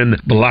always been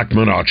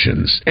Blackman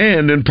Auctions.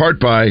 And in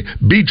part by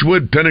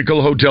Beechwood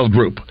Pinnacle Hotel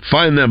Group.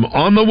 Find them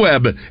on the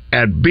web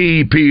at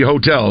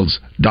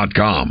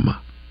bphotels.com.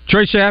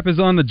 Trey Schapp is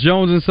on the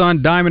Jones &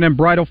 Son Diamond and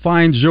Bridal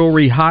Fine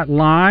Jewelry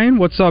Hotline.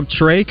 What's up,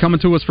 Trey?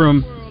 Coming to us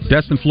from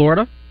Destin,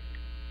 Florida.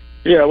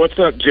 Yeah, what's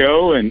up,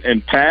 Joe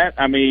and Pat?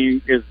 I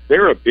mean, is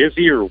there a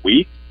busier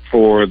week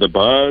for the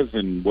Buzz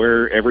and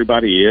where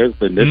everybody is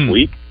than this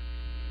week?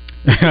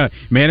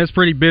 Man, it's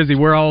pretty busy.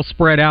 We're all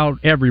spread out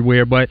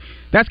everywhere, but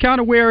that's kind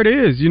of where it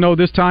is, you know,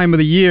 this time of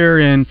the year,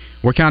 and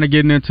we're kind of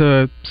getting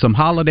into some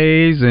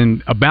holidays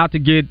and about to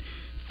get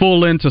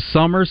full into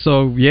summer,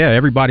 so, yeah,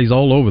 everybody's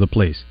all over the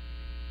place.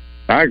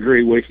 I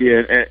agree with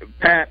you,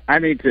 Pat. I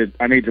need to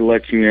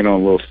let you in on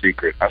a little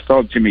secret. I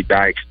saw Jimmy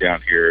Dykes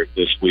down here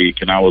this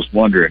week, and I was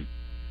wondering,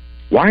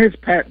 why is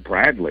Pat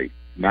Bradley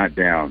not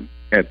down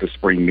at the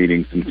spring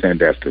meetings in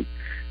Sandestin?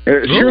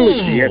 Surely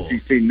the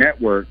SEC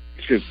network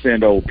should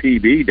send old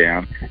PB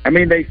down. I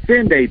mean, they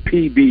send a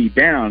PB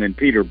down in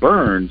Peter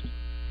Burns,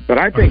 but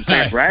I think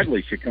Pat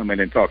Bradley should come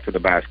in and talk to the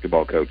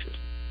basketball coaches.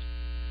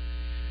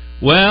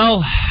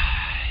 Well,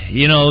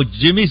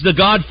 Jimmy's the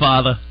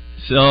Godfather.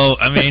 So,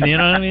 I mean, you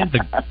know what I mean?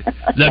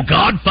 The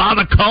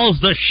Godfather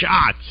calls the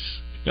shots.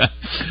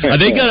 Are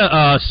they going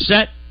to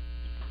set...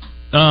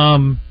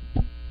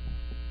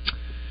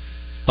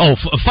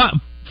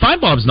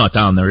 Feinbaum's not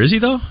down there, is he,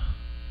 though?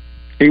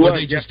 He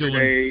was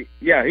yesterday.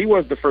 Yeah, he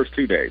was the first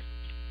 2 days.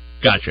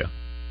 Gotcha.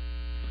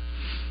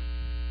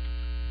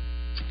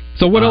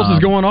 So what else is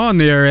going on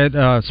there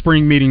at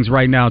spring meetings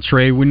right now,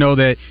 Trey? We know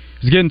that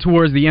it's getting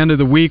towards the end of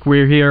the week.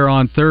 We're here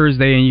on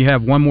Thursday, and you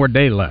have one more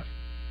day left.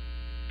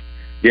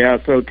 Yeah,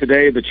 so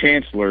today the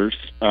chancellors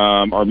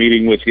are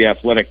meeting with the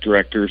athletic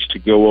directors to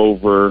go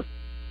over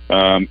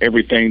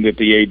everything that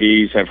the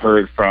ADs have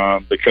heard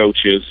from the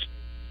coaches.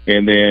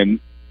 And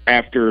then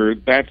after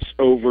that's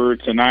over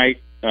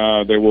tonight,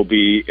 there will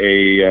be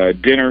a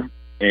dinner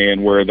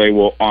and where they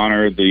will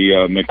honor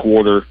the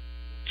McWhorter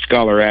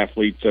Scholar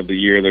Athletes of the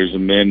Year. There's a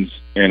men's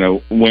and a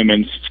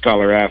women's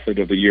Scholar Athlete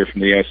of the Year from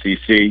the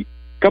SEC. A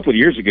couple of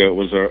years ago, it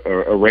was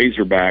a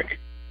Razorback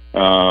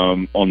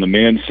on the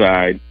men's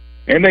side.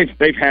 And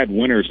they've had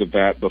winners of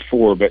that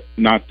before, but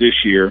not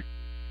this year.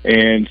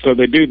 And so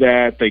they do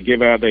that.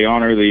 They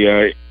honor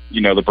the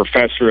the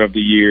Professor of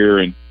the Year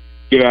and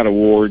give out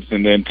awards.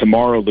 And then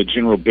tomorrow the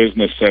general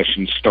business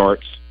session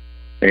starts,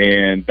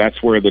 and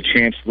that's where the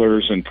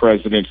chancellors and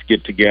presidents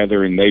get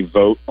together and they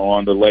vote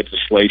on the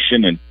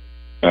legislation. And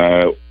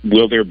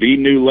will there be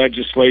new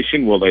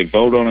legislation? Will they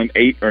vote on an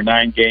 8 or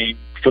 9 game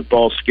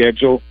football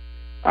schedule?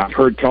 I've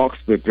heard talks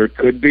that there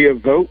could be a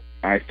vote.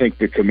 I think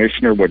the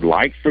commissioner would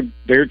like for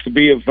there to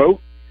be a vote,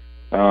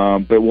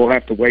 but we'll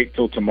have to wait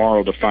till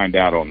tomorrow to find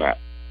out on that.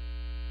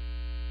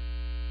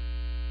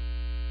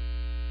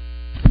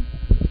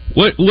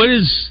 What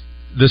is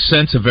the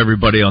sense of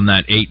everybody on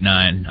that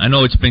 8-9? I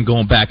know it's been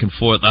going back and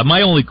forth.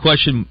 My only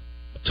question,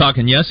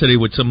 talking yesterday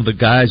with some of the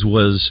guys,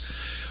 was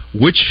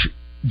which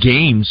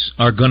games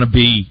are going to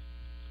be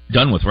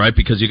done with, right?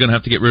 Because you're going to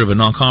have to get rid of a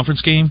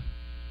non-conference game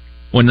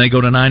when they go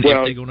to 9,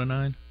 if they go to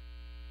 9?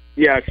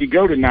 Yeah, if you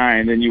go to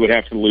 9, then you would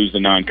have to lose the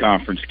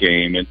non-conference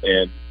game.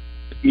 And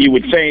you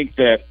would think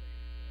that,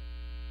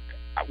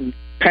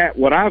 Pat,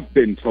 what I've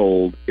been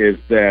told is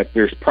that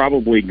there's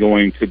probably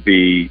going to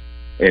be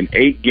an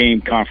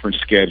 8-game conference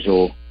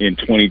schedule in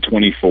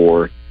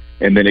 2024,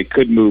 and then it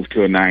could move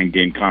to a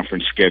 9-game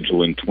conference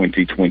schedule in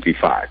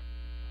 2025.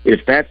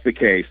 If that's the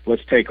case,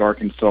 let's take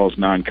Arkansas's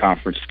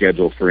non-conference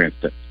schedule, for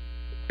instance.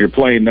 You're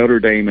playing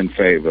Notre Dame and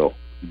Fayetteville.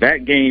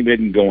 That game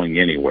isn't going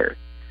anywhere.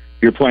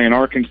 You're playing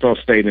Arkansas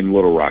State in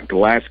Little Rock, the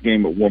last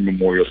game at War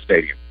Memorial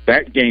Stadium.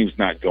 That game's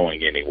not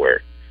going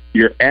anywhere.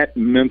 You're at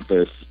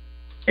Memphis,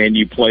 and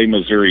you play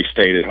Missouri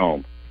State at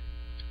home.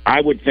 I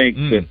would think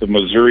that the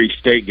Missouri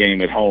State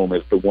game at home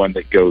is the one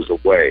that goes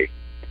away.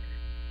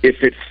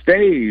 If it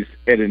stays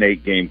at an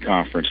 8-game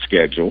conference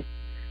schedule,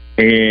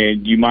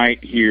 and you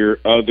might hear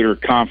other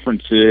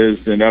conferences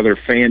and other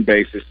fan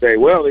bases say,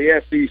 well,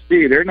 the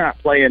SEC, they're not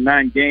playing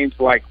 9 games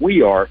like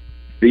we are.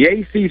 The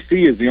ACC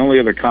is the only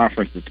other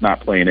conference that's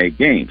not playing 8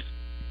 games.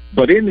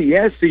 But in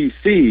the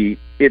SEC,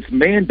 it's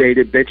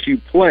mandated that you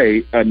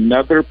play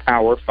another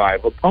Power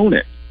 5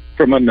 opponent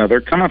from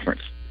another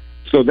conference.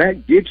 So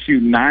that gets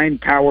you 9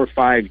 Power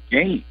 5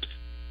 games.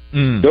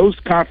 Those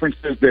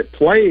conferences that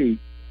play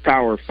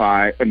Power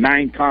 5,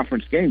 9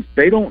 conference games,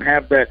 they don't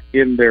have that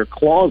in their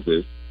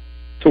clauses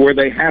to where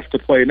they have to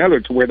play another,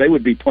 to where they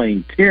would be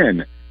playing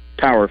 10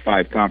 Power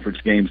 5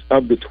 conference games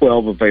of the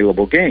 12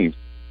 available games.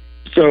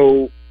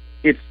 So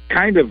it's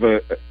kind of a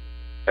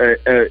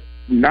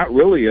not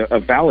really a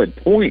valid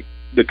point,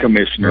 the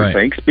commissioner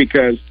thinks,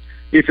 because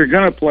if you're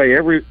going to play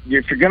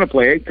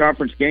 8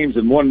 conference games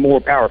and one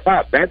more Power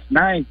 5, that's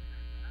 9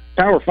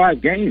 Power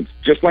 5 games,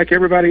 just like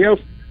everybody else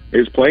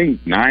is playing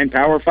 9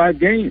 Power 5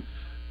 games.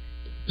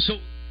 So,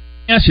 let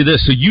me ask you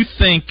this: so you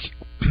think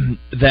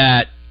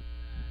that,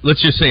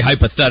 let's just say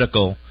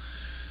hypothetical,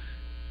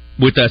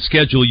 with that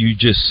schedule you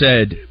just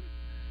said,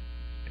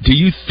 do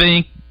you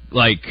think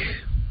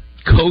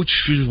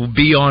coaches will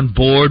be on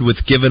board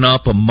with giving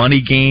up a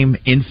money game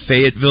in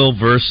Fayetteville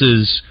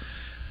versus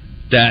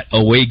that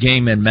away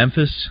game in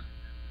Memphis?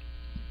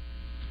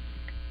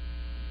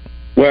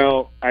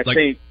 Well, I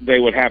think they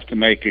would have to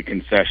make a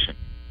concession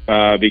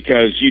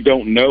because you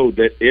don't know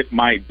that it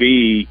might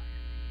be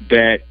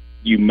that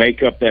you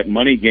make up that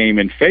money game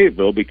in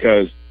Fayetteville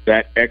because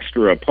that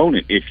extra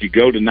opponent, if you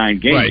go to 9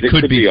 games, it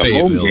could be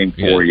a home game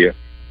for you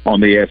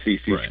on the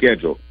SEC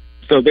schedule.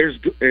 So there's,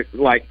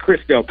 like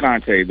Chris Del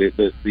Conte,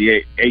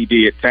 the AD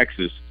at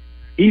Texas,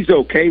 he's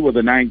okay with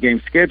a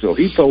 9-game schedule.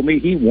 He told me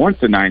he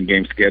wants a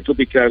 9-game schedule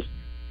because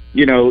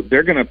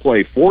they're going to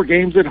play 4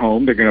 games at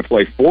home. They're going to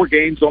play 4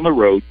 games on the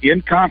road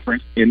in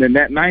conference, and then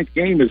that 9th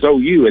game is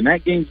OU, and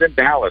that game's in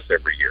Dallas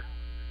every year.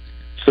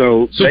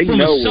 So they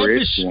know where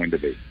it's going to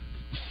be.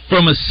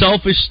 From a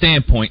selfish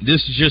standpoint,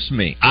 this is just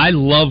me. I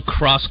love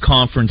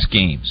cross-conference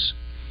games.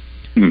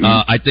 Mm-hmm.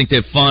 I think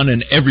they're fun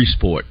in every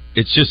sport.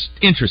 It's just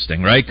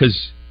interesting, right?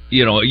 Because,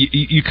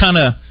 you kind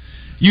of,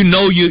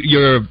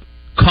 your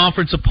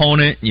conference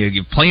opponent,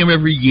 you play them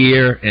every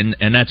year,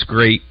 and that's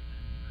great.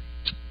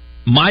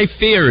 My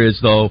fear is,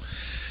 though,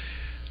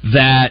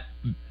 that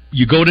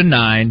you go to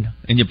 9,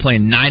 and you're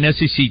playing 9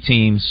 SEC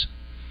teams,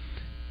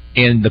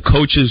 and the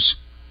coaches,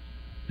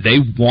 they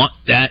want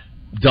that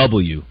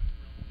W.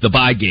 The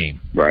bye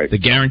game, right? The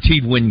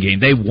guaranteed win game.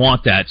 They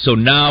want that. So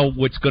now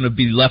what's going to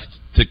be left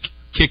to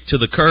kick to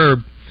the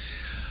curb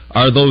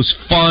are those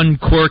fun,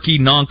 quirky,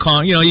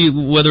 non-con.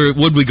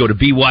 Would we go to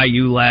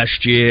BYU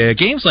last year?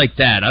 Games like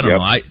that. I don't know.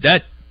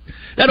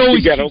 That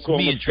always you got keeps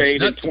Oklahoma me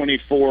State at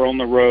 24 on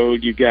the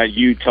road. You got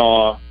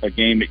Utah, a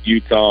game at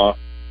Utah.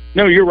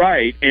 No, you're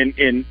right. And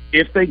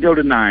if they go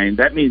to 9,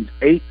 that means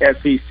 8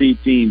 SEC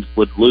teams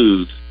would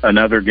lose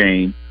another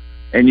game.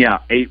 And,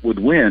 8 would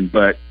win,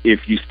 but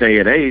if you stay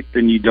at 8,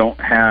 then you don't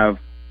have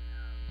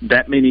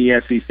that many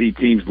SEC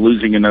teams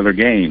losing another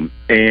game.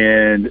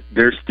 And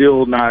they're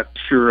still not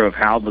sure of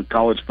how the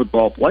college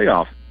football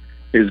playoff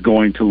is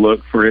going to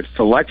look for its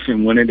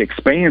selection when it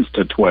expands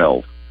to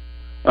 12.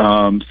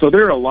 So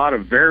there are a lot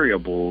of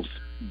variables,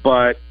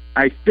 but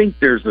I think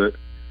there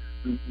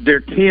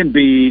can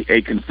be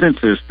a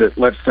consensus that,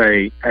 let's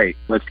say, hey,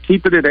 let's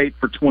keep it at 8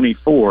 for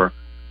 24,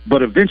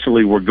 but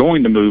eventually we're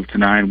going to move to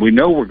 9. We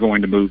know we're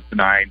going to move to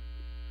 9.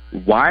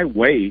 Why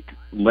wait?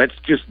 Let's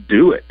just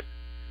do it.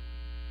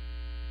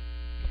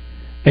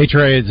 Hey,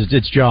 Trey,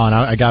 it's John.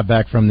 I got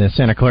back from the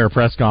Santa Clara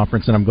press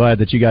conference, and I'm glad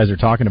that you guys are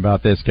talking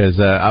about this because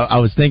I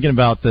was thinking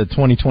about the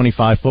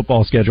 2025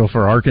 football schedule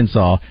for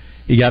Arkansas.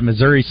 You got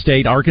Missouri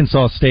State,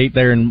 Arkansas State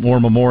there in War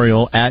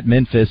Memorial, at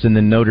Memphis, and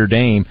then Notre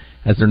Dame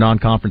as their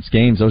non-conference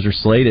games. Those are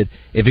slated.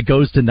 If it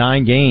goes to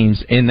 9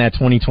 games in that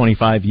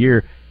 2025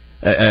 year,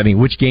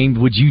 which game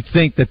would you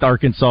think that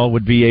Arkansas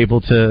would be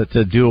able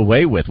to do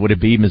away with? Would it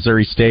be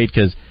Missouri State?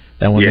 Because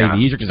that one may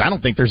be easier. Because I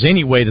don't think there's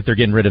any way that they're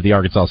getting rid of the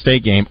Arkansas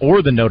State game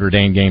or the Notre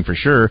Dame game for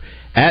sure.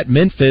 At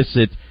Memphis,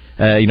 it's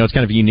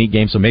kind of a unique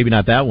game, so maybe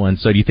not that one.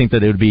 So do you think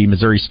that it would be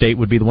Missouri State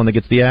would be the one that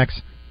gets the axe?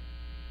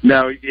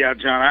 No,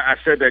 John, I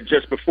said that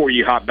just before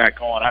you hop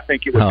back on. I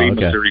think it would be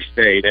Missouri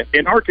State.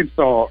 In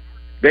Arkansas,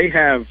 they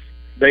have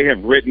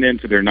written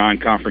into their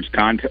non-conference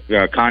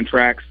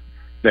contracts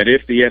that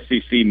if the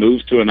SEC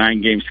moves to a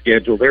 9-game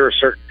schedule, there are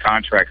certain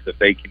contracts that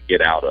they can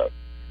get out of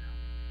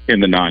in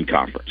the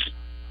non-conference.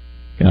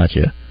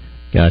 Gotcha.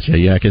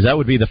 Yeah, because that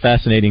would be the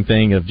fascinating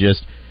thing of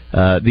just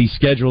these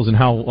schedules and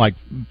how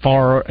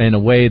far and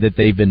away that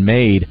they've been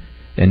made,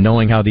 and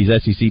knowing how these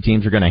SEC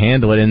teams are going to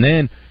handle it. And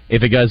then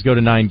if it does go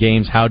to 9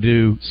 games, how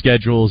do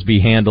schedules be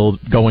handled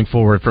going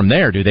forward from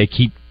there? Do they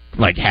keep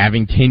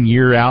having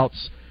 10-year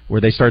outs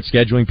where they start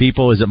scheduling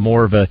people? Is it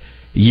more of a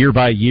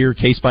year-by-year,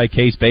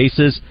 case-by-case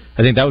basis?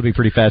 I think that would be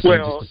pretty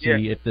fascinating just to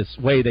see if this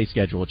way they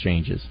schedule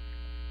changes.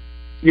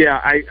 Yeah,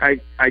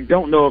 I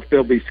don't know if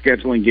they'll be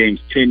scheduling games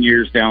 10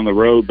 years down the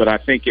road, but I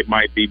think it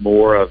might be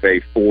more of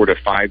a 4 to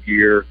 5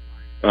 year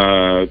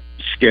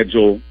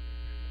schedule,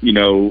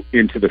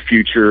 into the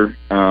future.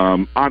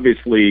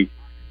 Obviously,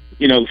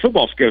 the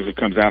football schedule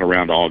comes out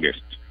around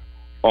August,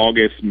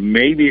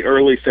 maybe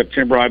early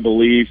September, I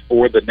believe,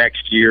 for the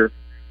next year.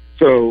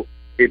 So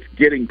it's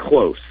getting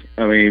close.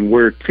 I mean,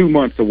 we're 2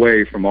 months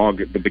away from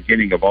August, the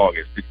beginning of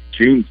August. It's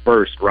June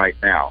 1st right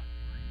now.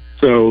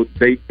 So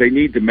they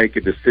need to make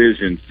a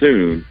decision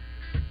soon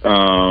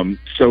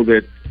so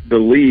that the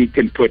league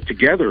can put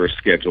together a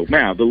schedule.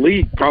 Now, the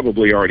league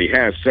probably already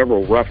has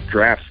several rough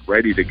drafts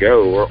ready to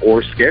go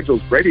or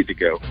schedules ready to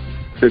go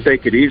that they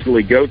could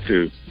easily go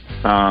to.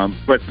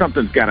 But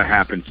something's got to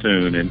happen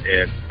soon, and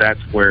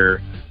that's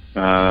where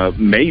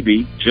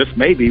maybe, just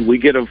maybe, we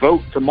get a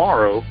vote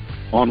tomorrow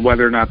on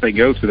whether or not they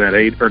go to that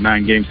 8 or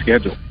 9 game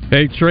schedule.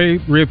 Hey, Trey,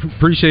 we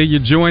appreciate you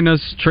joining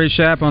us. Trey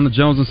Schapp on the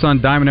Jones &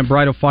 Son Diamond and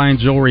Bridal Fine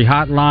Jewelry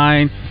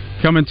Hotline,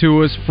 coming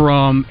to us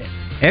from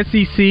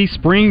SEC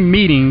Spring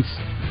Meetings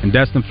in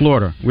Destin,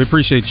 Florida. We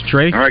appreciate you,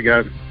 Trey. All right,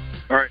 guys.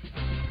 All right.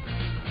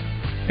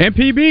 And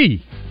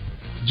PB,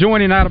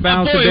 joining Out of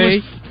Bounds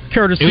today,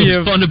 courtesy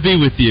of fun to be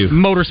with you.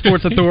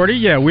 Motorsports Authority.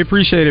 Yeah, we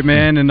appreciate it,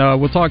 man, and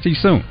we'll talk to you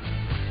soon.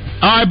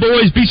 All right,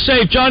 boys, be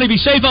safe. Johnny, be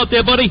safe out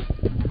there, buddy.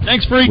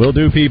 Thanks, Freak. Will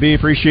do, PB.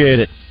 Appreciate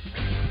it.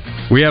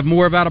 We have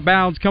more of Out of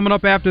Bounds coming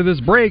up after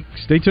this break.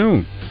 Stay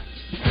tuned.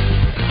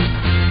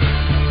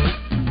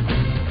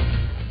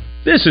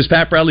 This is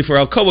Pat Bradley for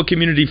Alcoa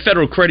Community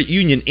Federal Credit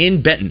Union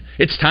in Benton.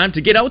 It's time to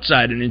get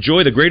outside and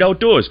enjoy the great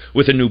outdoors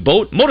with a new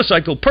boat,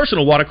 motorcycle,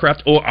 personal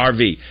watercraft, or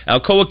RV.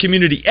 Alcoa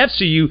Community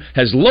FCU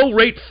has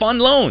low-rate fun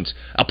loans.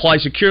 Apply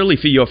securely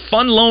for your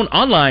fun loan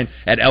online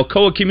at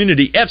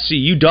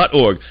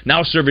alcoacommunityfcu.org.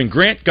 Now serving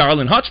Grant,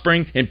 Garland, Hot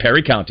Spring, and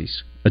Perry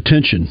counties.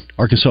 Attention,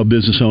 Arkansas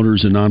business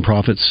owners and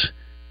nonprofits.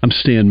 I'm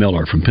Stan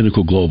Miller from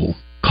Pinnacle Global.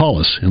 Call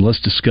us and let's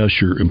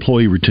discuss your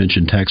employee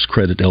retention tax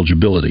credit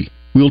eligibility.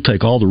 We'll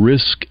take all the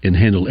risk and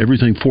handle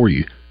everything for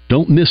you.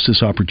 Don't miss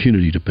this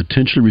opportunity to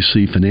potentially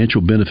receive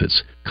financial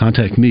benefits.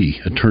 Contact me,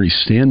 Attorney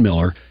Stan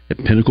Miller, at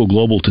Pinnacle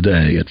Global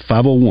today at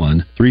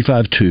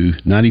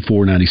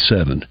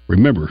 501-352-9497.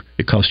 Remember,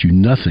 it costs you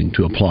nothing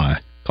to apply.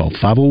 Call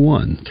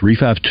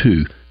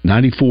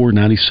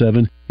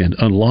 501-352-9497 and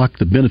unlock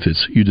the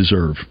benefits you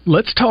deserve.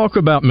 Let's talk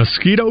about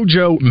Mosquito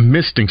Joe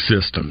misting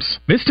systems.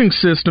 Misting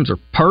systems are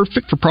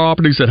perfect for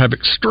properties that have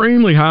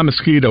extremely high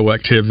mosquito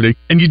activity,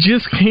 and you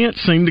just can't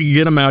seem to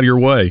get them out of your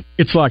way.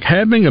 It's like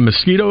having a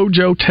Mosquito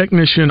Joe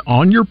technician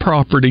on your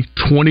property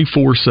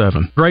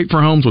 24/7. Great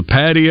for homes with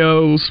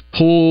patios,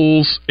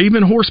 pools,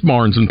 even horse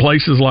barns and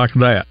places like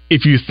that.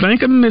 If you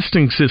think a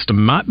misting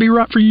system might be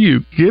right for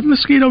you, give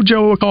Mosquito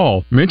Joe a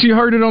call. Mention you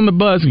heard it on the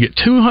buzz and get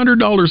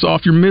 $200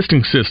 off your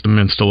misting system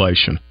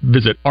installation.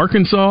 Visit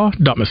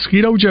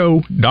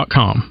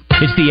arkansas.mosquitojoe.com.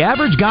 It's the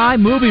Average Guy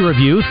Movie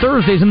Review,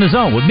 Thursdays in the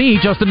Zone, with me,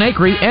 Justin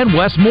Akery, and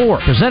Wes Moore,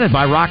 presented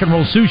by Rock and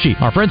Roll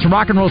Sushi. Our friends from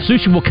Rock and Roll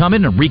Sushi will come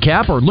in and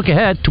recap or look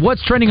ahead to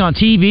what's trending on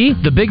TV,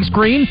 the big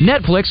screen,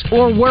 Netflix,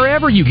 or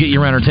wherever you get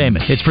your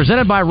entertainment. It's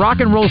presented by Rock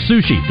and Roll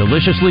Sushi,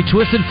 deliciously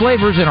twisted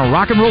flavors and a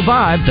rock and roll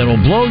vibe that'll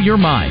blow your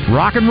mind.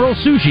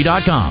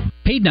 rockandrollsushi.com.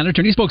 Paid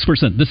non-attorney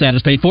spokesperson. This ad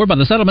is paid for by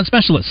the settlement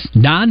specialists.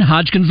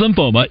 Non-Hodgkin's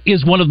lymphoma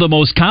is one of the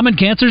most common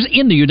cancers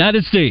in the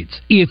United States.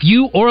 If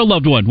you or a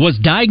loved one was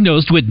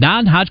diagnosed with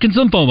non-Hodgkin's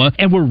lymphoma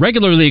and were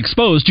regularly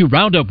exposed to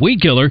Roundup Weed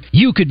Killer,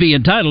 you could be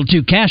entitled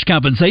to cash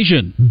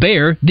compensation.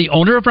 Bayer, the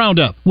owner of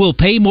Roundup, will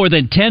pay more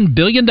than $10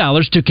 billion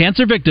to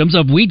cancer victims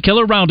of Weed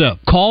Killer Roundup.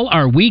 Call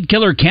our Weed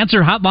Killer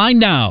Cancer Hotline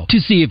now to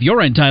see if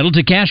you're entitled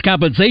to cash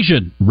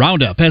compensation.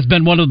 Roundup has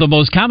been one of the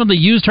most commonly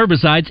used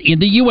herbicides in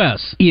the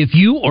U.S. If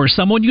you or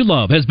someone you love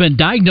has been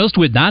diagnosed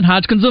with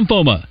non-Hodgkin's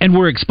lymphoma and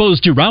were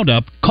exposed to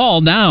Roundup, call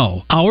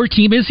now. Our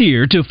team is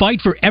here to fight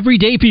for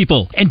everyday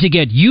people and to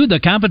get you the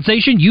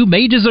compensation you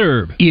may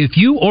deserve. If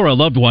you or a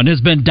loved one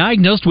has been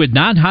diagnosed with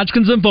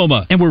non-Hodgkin's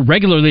lymphoma and were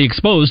regularly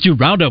exposed to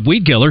Roundup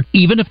Weed Killer,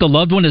 even if the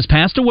loved one has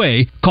passed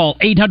away, call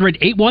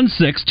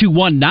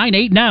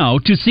 800-816-2198 now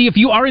to see if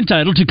you are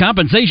entitled to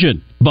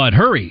compensation. But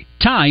hurry,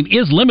 time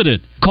is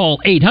limited. Call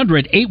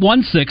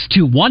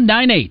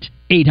 800-816-2198.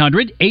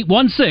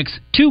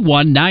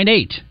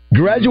 800-816-2198.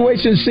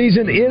 Graduation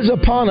season is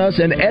upon us,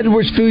 and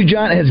Edwards Food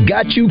Giant has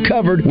got you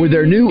covered with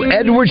their new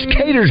Edwards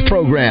Caters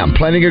program.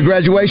 Planning a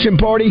graduation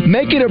party?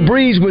 Make it a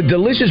breeze with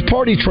delicious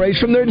party trays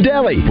from their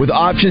deli, with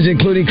options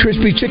including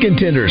crispy chicken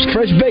tenders,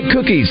 fresh baked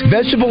cookies,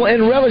 vegetable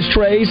and relish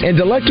trays, and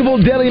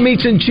delectable deli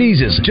meats and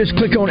cheeses. Just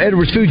click on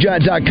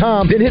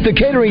edwardsfoodgiant.com, then hit the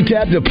catering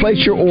tab to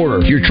place your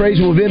order. Your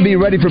trays will then be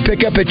ready for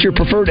pickup at your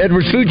preferred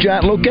Edwards Food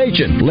Giant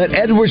location. Let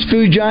Edwards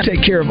Food Giant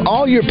take care of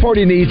all your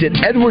party needs at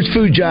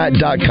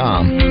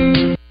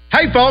edwardsfoodgiant.com.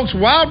 Hey folks,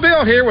 Wild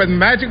Bill here with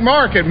Magic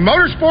Mark at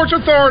Motorsports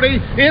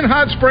Authority in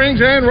Hot Springs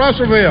and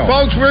Russellville.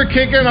 Folks, we're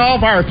kicking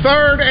off our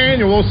third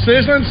annual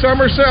Sizzling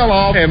Summer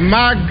Sell-Off, and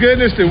my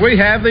goodness, do we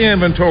have the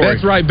inventory.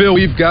 That's right, Bill.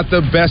 We've got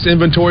the best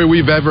inventory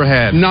we've ever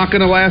had. Not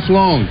going to last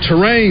long.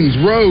 Terrains,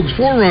 Rogues,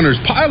 4Runners,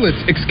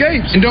 Pilots,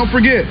 Escapes. And don't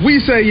forget,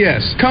 we say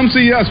yes. Come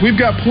see us. We've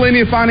got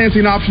plenty of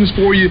financing options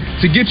for you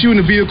to get you in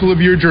the vehicle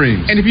of your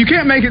dreams. And if you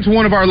can't make it to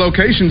one of our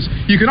locations,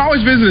 you can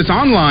always visit us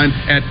online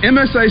at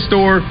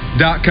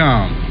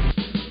msastore.com.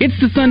 It's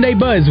the Sunday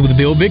Buzz with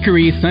Bill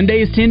Vickery,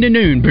 Sundays 10 to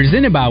noon,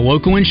 presented by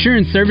Local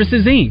Insurance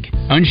Services, Inc.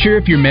 Unsure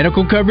if your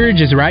medical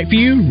coverage is right for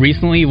you,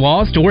 recently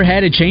lost, or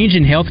had a change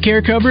in health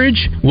care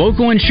coverage?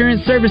 Local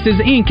Insurance Services,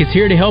 Inc. is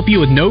here to help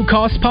you with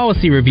no-cost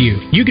policy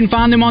review. You can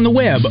find them on the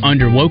web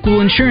under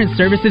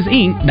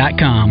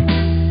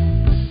localinsuranceservicesinc.com.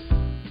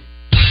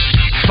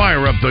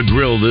 Fire up the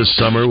grill this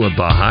summer with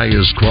the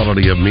highest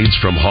quality of meats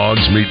from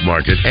Hogs Meat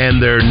Market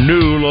and their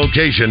new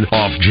location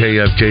off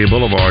JFK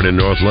Boulevard in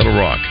North Little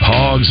Rock.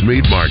 Hogs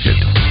Meat Market,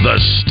 the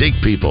steak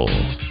people.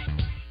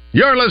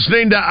 You're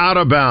listening to Out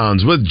of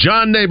Bounds with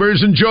John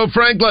Neighbors and Joe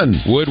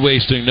Franklin. Wood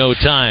wasting no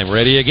time.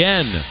 Ready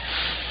again.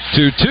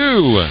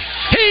 2-2.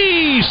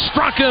 He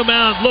struck him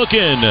out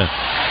looking.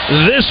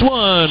 This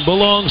one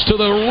belongs to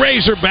the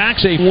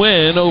Razorbacks. A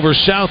win over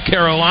South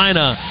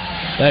Carolina.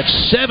 That's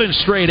 7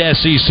 straight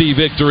SEC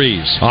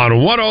victories. On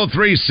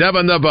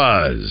 103.7 The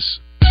Buzz.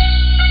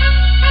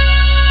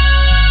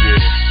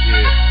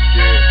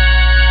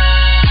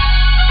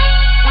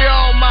 We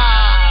all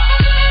mine.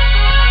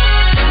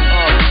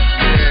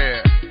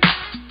 Yeah.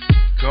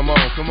 Come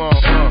on.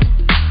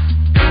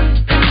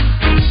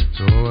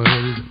 So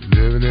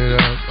living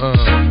it up.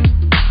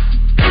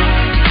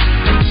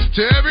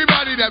 To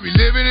everybody that be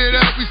living it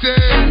up, we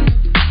say.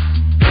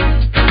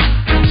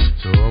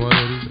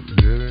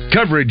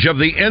 Coverage of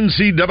the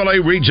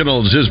NCAA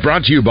Regionals is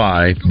brought to you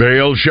by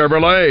Bale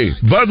Chevrolet,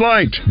 Bud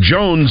Light,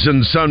 Jones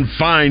 & Son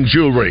Fine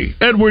Jewelry,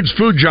 Edwards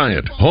Food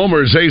Giant,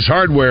 Homer's Ace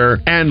Hardware,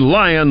 and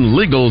Lion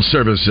Legal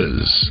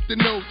Services.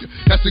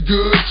 That's a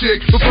good chick.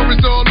 Before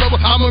it's all over,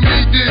 I'ma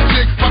meet this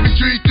chick. Probably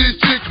treat this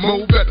chick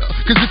more better.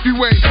 Cause if you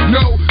ain't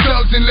know,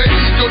 thugs and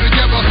ladies go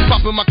together.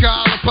 Popping my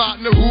collar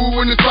partner,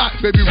 who in the spot?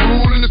 Baby,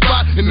 rule in the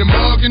spot.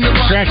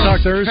 Trash Talk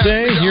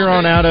Thursday here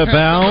on Out of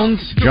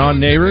Bounds. John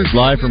Neighbors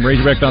live from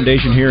Razorback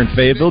Foundation here in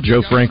Fayetteville.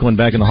 Joe Franklin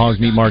back in the Hogs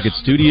Meat Market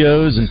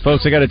Studios. And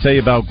folks, I got to tell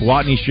you about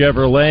Gwatney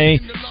Chevrolet,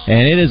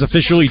 and it is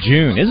officially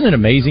June. Isn't it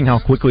amazing how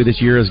quickly this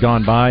year has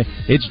gone by?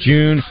 It's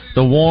June.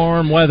 The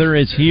warm weather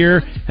is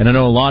here, and I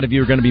know a lot of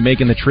you are going to be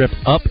making the trip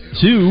up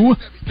to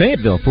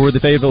Fayetteville for the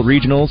Fayetteville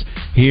Regionals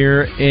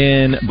here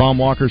in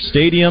Baum-Walker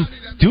Stadium.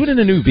 Do it in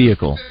a new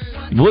vehicle.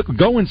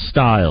 Go in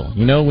style.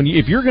 You know,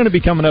 if you're going to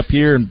be coming up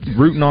here and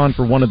rooting on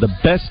for one of the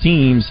best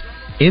teams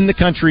in the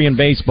country in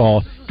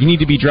baseball, you need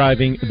to be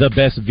driving the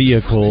best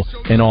vehicle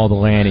in all the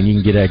land, and you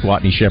can get it at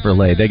Gwatney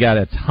Chevrolet. They got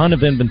a ton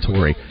of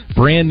inventory,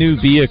 brand new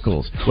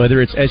vehicles,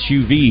 whether it's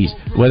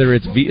SUVs, whether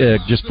it's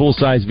just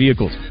full-size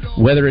vehicles,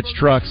 whether it's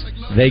trucks,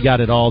 they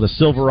got it all. The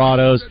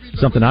Silverados,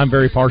 something I'm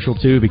very partial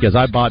to because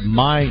I bought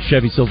my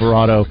Chevy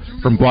Silverado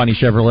from Gwatney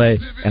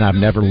Chevrolet, and I've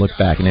never looked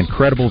back. An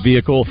incredible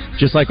vehicle,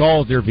 just like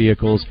all of their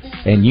vehicles,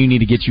 and you need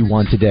to get you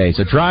one today.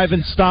 So drive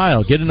in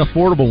style. Get an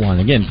affordable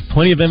one. Again,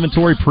 plenty of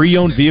inventory,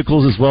 pre-owned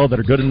vehicles as well that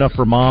are good enough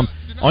for mom.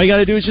 All you got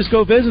to do is just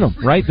go visit them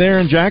right there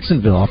in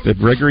Jacksonville off at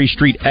Gregory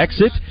Street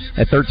exit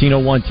at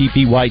 1301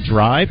 TP White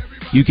Drive.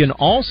 You can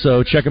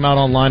also check them out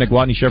online at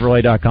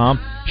GwatneyChevrolet.com.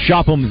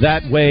 Shop them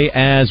that way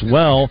as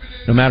well.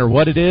 No matter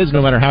what it is,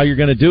 no matter how you're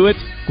going to do it,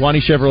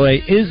 Gwatney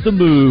Chevrolet is the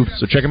move.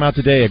 So check them out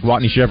today at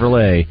Gwatney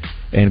Chevrolet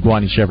and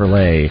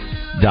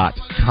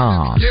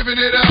GwatneyChevrolet.com.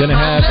 Going to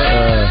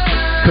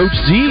have Coach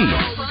Z.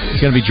 He's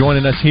going to be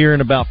joining us here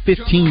in about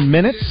 15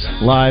 minutes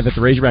live at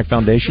the Razorback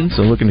Foundation.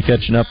 So looking forward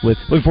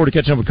to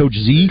catching up with Coach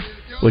Z,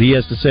 what he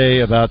has to say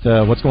about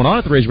what's going on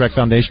at the Razorback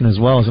Foundation, as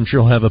well as I'm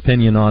sure he'll have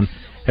opinion on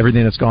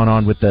everything that's gone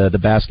on with the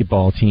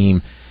basketball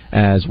team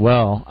as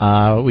well.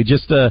 We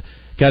just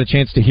got a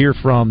chance to hear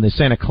from the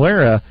Santa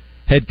Clara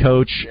head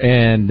coach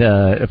and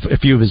a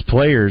few of his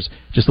players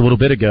just a little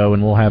bit ago,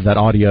 and we'll have that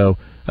audio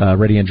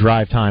ready in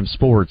Drive Time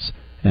Sports.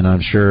 And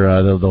I'm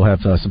sure they'll have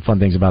some fun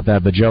things about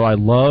that. But, Joe, I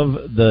love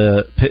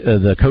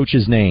the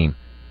coach's name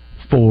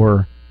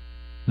for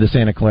the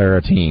Santa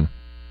Clara team,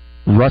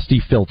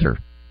 Rusty Filter.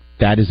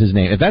 That is his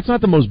name. If that's not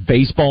the most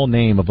baseball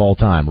name of all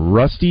time,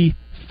 Rusty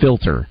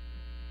Filter,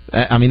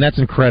 I mean, that's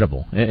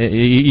incredible.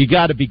 You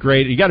got to be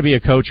great. You got to be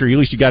a coach, or at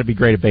least you got to be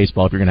great at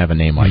baseball if you're going to have a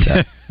name like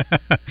that.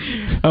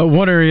 I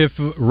wonder if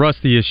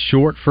Rusty is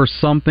short for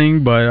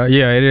something, but,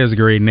 yeah, it is a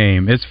great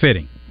name. It's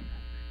fitting.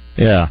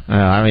 Yeah,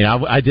 I mean,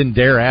 I didn't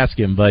dare ask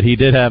him, but he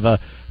did have a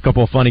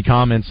couple of funny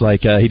comments.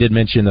 Like he did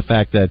mention the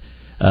fact that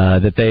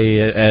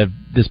they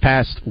this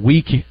past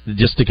week,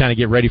 just to kind of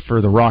get ready for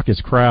the raucous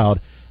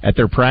crowd at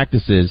their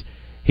practices,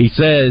 he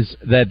says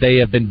that they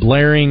have been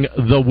blaring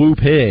the Woo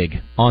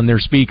Pig on their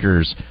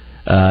speakers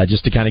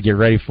just to kind of get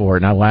ready for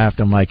it. And I laughed.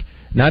 I'm like,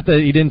 not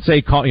that he didn't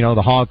say call,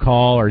 the hog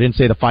call, or didn't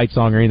say the fight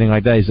song or anything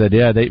like that. He said,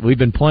 yeah, we've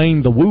been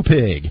playing the Woo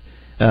Pig.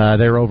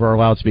 They're over our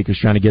loudspeakers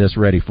trying to get us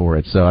ready for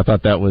it. So I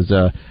thought that was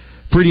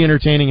pretty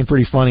entertaining and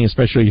pretty funny,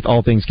 especially with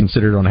all things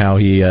considered on how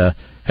he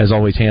has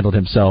always handled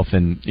himself,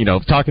 and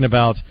talking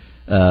about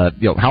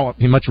how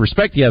much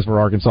respect he has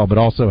for Arkansas, but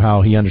also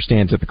how he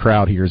understands that the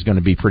crowd here is going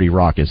to be pretty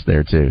raucous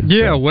there too.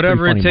 Yeah, so,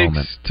 whatever it takes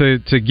to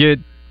get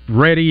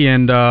ready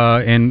and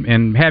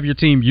have your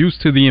team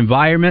used to the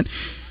environment.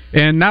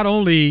 And not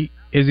only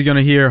is he going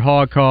to hear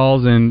hog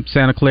calls in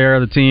Santa Clara,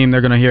 the team,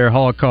 they're going to hear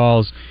hog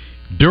calls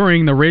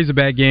during the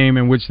Razorback game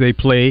in which they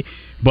play,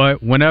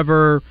 but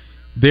whenever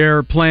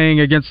they're playing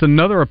against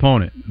another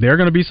opponent, there are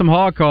going to be some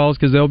hog calls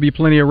because there'll be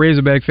plenty of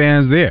Razorback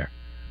fans there.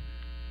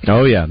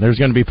 Oh, yeah, there's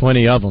going to be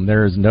plenty of them.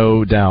 There is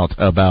no doubt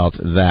about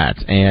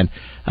that. And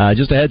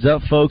just a heads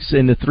up, folks,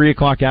 in the 3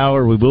 o'clock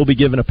hour, we will be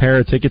giving a pair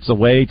of tickets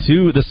away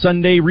to the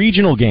Sunday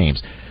regional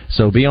games.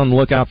 So be on the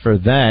lookout for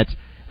that.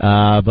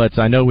 But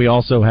I know we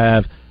also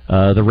have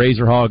the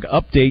Razor Hog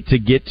update to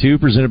get to,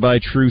 presented by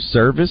True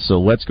Service. So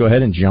let's go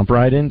ahead and jump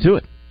right into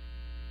it.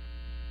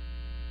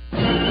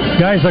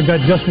 Guys, I've got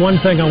just one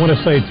thing I want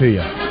to say to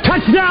you.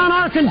 Touchdown,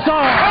 Arkansas!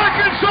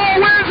 Arkansas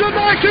wins the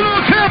national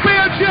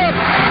championship!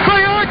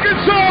 The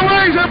Arkansas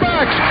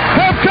Razorbacks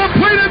have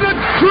completed the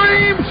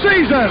dream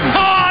season!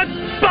 On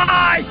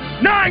by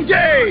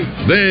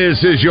 90! This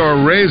is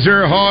your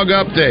Razor Hog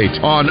Update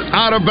on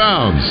Out of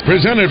Bounds,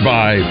 presented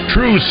by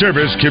True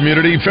Service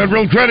Community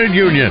Federal Credit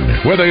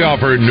Union, where they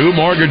offer new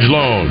mortgage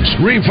loans,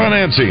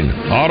 refinancing,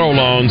 auto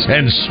loans,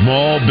 and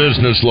small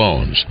business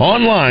loans.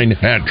 Online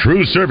at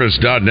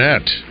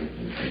trueservice.net.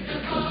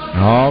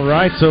 All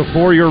right, so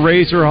for your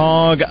Razor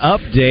Hog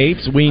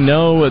updates, we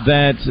know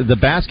that the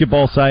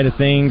basketball side of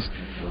things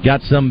got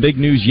some big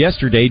news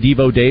yesterday.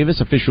 Devo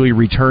Davis officially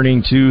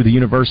returning to the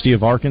University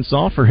of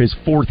Arkansas for his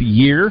 4th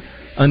year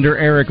under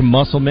Eric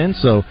Musselman.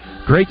 So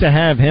great to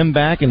have him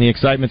back, and the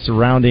excitement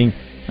surrounding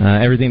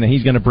everything that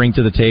he's going to bring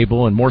to the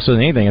table. And more so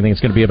than anything, I think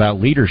it's going to be about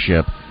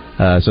leadership.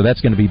 So that's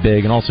going to be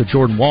big. And also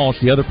Jordan Walsh,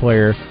 the other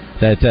player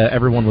that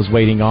everyone was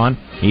waiting on,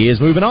 he is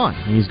moving on.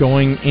 He's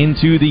going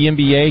into the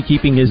NBA,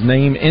 keeping his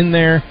name in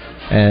there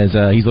as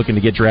he's looking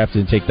to get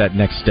drafted and take that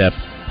next step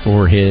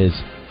for his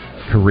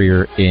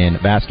career in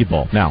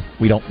basketball. Now,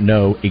 we don't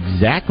know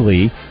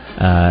exactly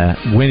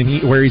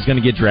where he's going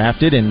to get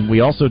drafted, and we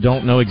also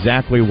don't know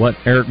exactly what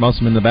Eric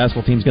Musselman, the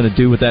basketball team, is going to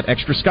do with that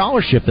extra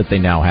scholarship that they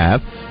now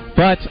have.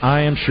 But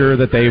I am sure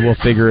that they will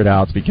figure it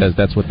out because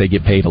that's what they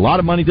get paid a lot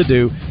of money to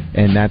do,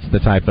 and that's the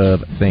type of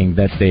thing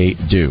that they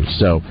do.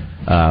 So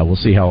we'll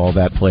see how all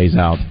that plays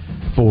out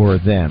for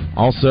them.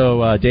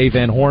 Also, Dave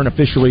Van Horn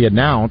officially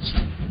announced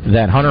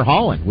that Hunter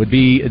Holland would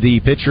be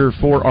the pitcher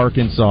for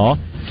Arkansas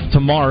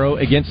tomorrow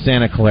against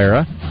Santa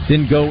Clara.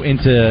 Didn't go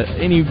into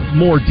any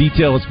more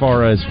detail as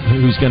far as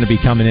who's going to be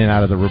coming in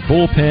out of the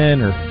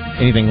bullpen or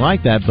anything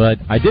like that, but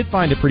I did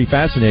find it pretty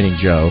fascinating,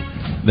 Joe,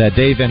 that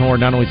Dave Van Horn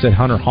not only said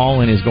Hunter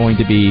Holland is going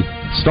to be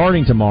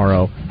starting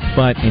tomorrow,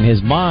 but in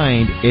his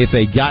mind, if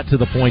they got to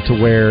the point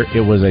to where it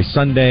was a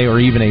Sunday or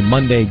even a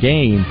Monday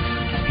game,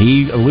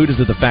 he alluded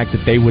to the fact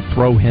that they would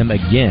throw him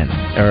again.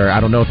 Or I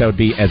don't know if that would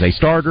be as a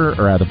starter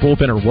or out of the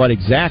bullpen or what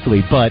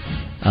exactly, but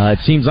it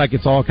seems like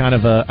it's all kind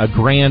of a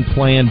grand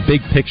plan,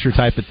 big picture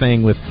type of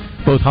thing with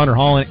both Hunter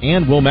Holland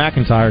and Will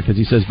McIntyre, because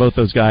he says both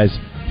those guys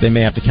they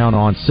may have to count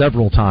on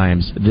several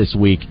times this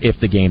week if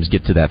the games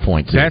get to that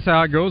point, too. That's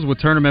how it goes with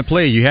tournament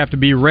play. You have to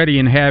be ready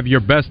and have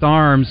your best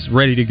arms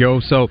ready to go.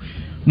 So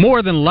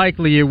more than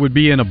likely it would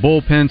be in a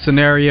bullpen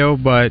scenario,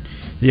 but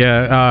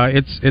yeah,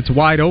 it's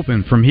wide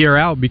open from here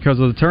out because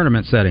of the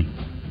tournament setting.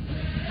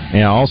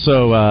 Yeah,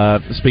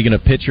 also, speaking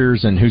of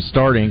pitchers and who's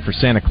starting for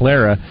Santa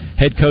Clara,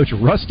 head coach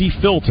Rusty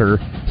Filter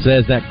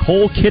says that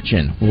Cole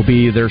Kitchen will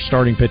be their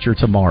starting pitcher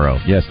tomorrow.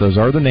 Yes, those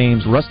are the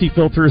names. Rusty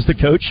Filter is the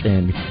coach,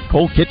 and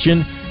Cole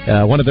Kitchen,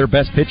 one of their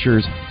best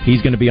pitchers,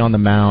 he's going to be on the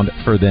mound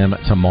for them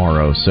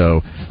tomorrow.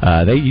 So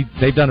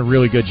they've done a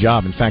really good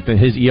job. In fact,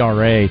 his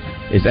ERA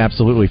is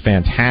absolutely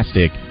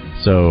fantastic.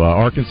 So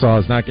Arkansas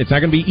it's not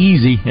going to be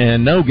easy,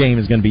 and no game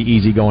is going to be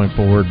easy going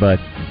forward, but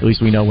at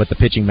least we know what the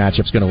pitching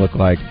matchup's going to look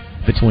like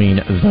between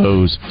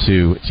those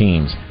two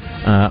teams.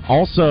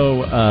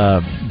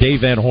 Also,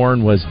 Dave Van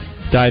Horn was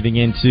diving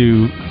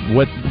into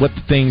what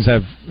the things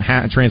have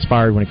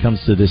transpired when it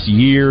comes to this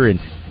year and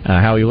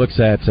how he looks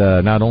at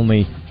not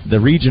only the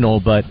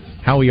regional but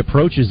how he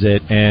approaches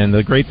it. And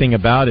the great thing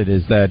about it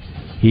is that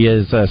he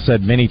has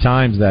said many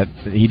times that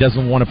he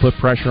doesn't want to put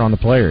pressure on the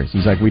players.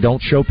 He's like, we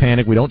don't show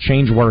panic, we don't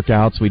change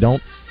workouts, we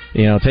don't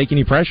take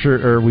any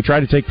pressure, or we try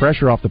to take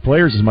pressure off the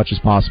players as much as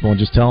possible and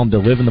just tell them to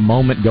live in the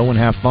moment, go and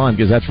have fun,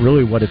 because that's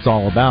really what it's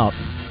all about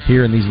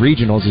here in these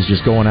regionals, is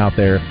just going out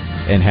there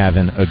and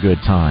having a good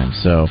time.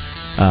 So,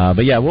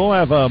 but yeah, we'll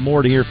have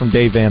more to hear from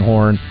Dave Van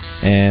Horn,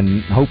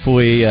 and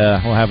hopefully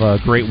we'll have a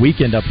great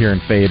weekend up here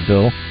in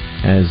Fayetteville,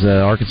 as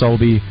Arkansas will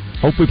be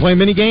hopefully playing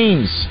many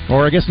games,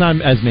 or I guess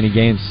not as many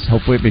games,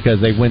 hopefully,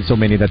 because they win so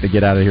many that they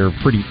get out of here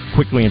pretty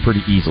quickly and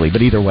pretty easily.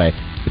 But either way,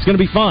 it's going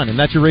to be fun, and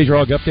that's your Razor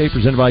Hog Update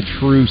presented by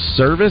True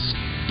Service.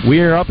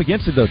 We are up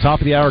against it, though.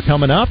 Top of the hour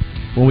coming up.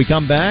 When we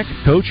come back,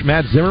 Coach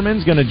Matt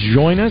Zimmerman's going to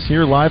join us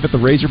here live at the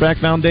Razorback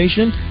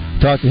Foundation.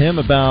 Talk to him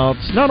about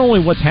not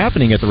only what's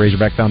happening at the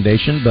Razorback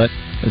Foundation, but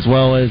as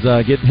well as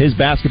get his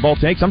basketball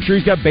takes. I'm sure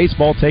he's got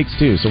baseball takes,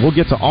 too. So we'll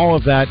get to all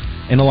of that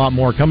and a lot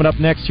more coming up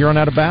next here on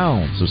Out of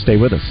Bounds. So stay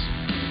with us.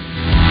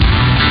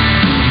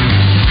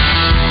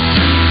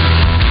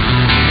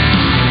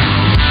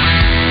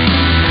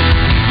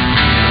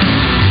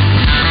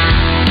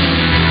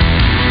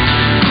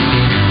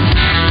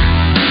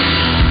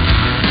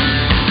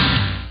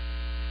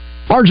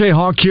 RJ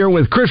Hawk here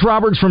with Chris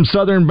Roberts from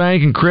Southern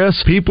Bank. And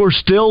Chris, people are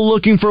still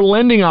looking for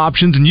lending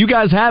options, and you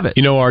guys have it.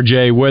 You know,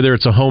 RJ, whether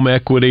it's a home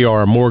equity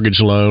or a mortgage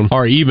loan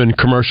or even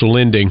commercial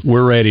lending,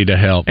 we're ready to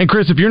help. And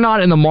Chris, if you're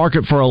not in the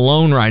market for a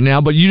loan right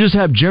now, but you just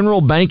have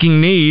general banking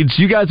needs,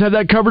 you guys have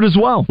that covered as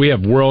well. We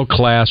have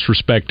world-class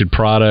respected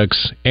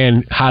products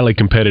and highly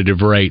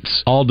competitive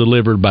rates, all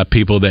delivered by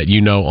people that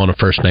you know on a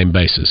first-name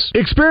basis.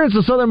 Experience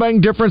the Southern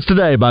Bank difference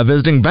today by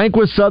visiting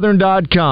bankwithsouthern.com.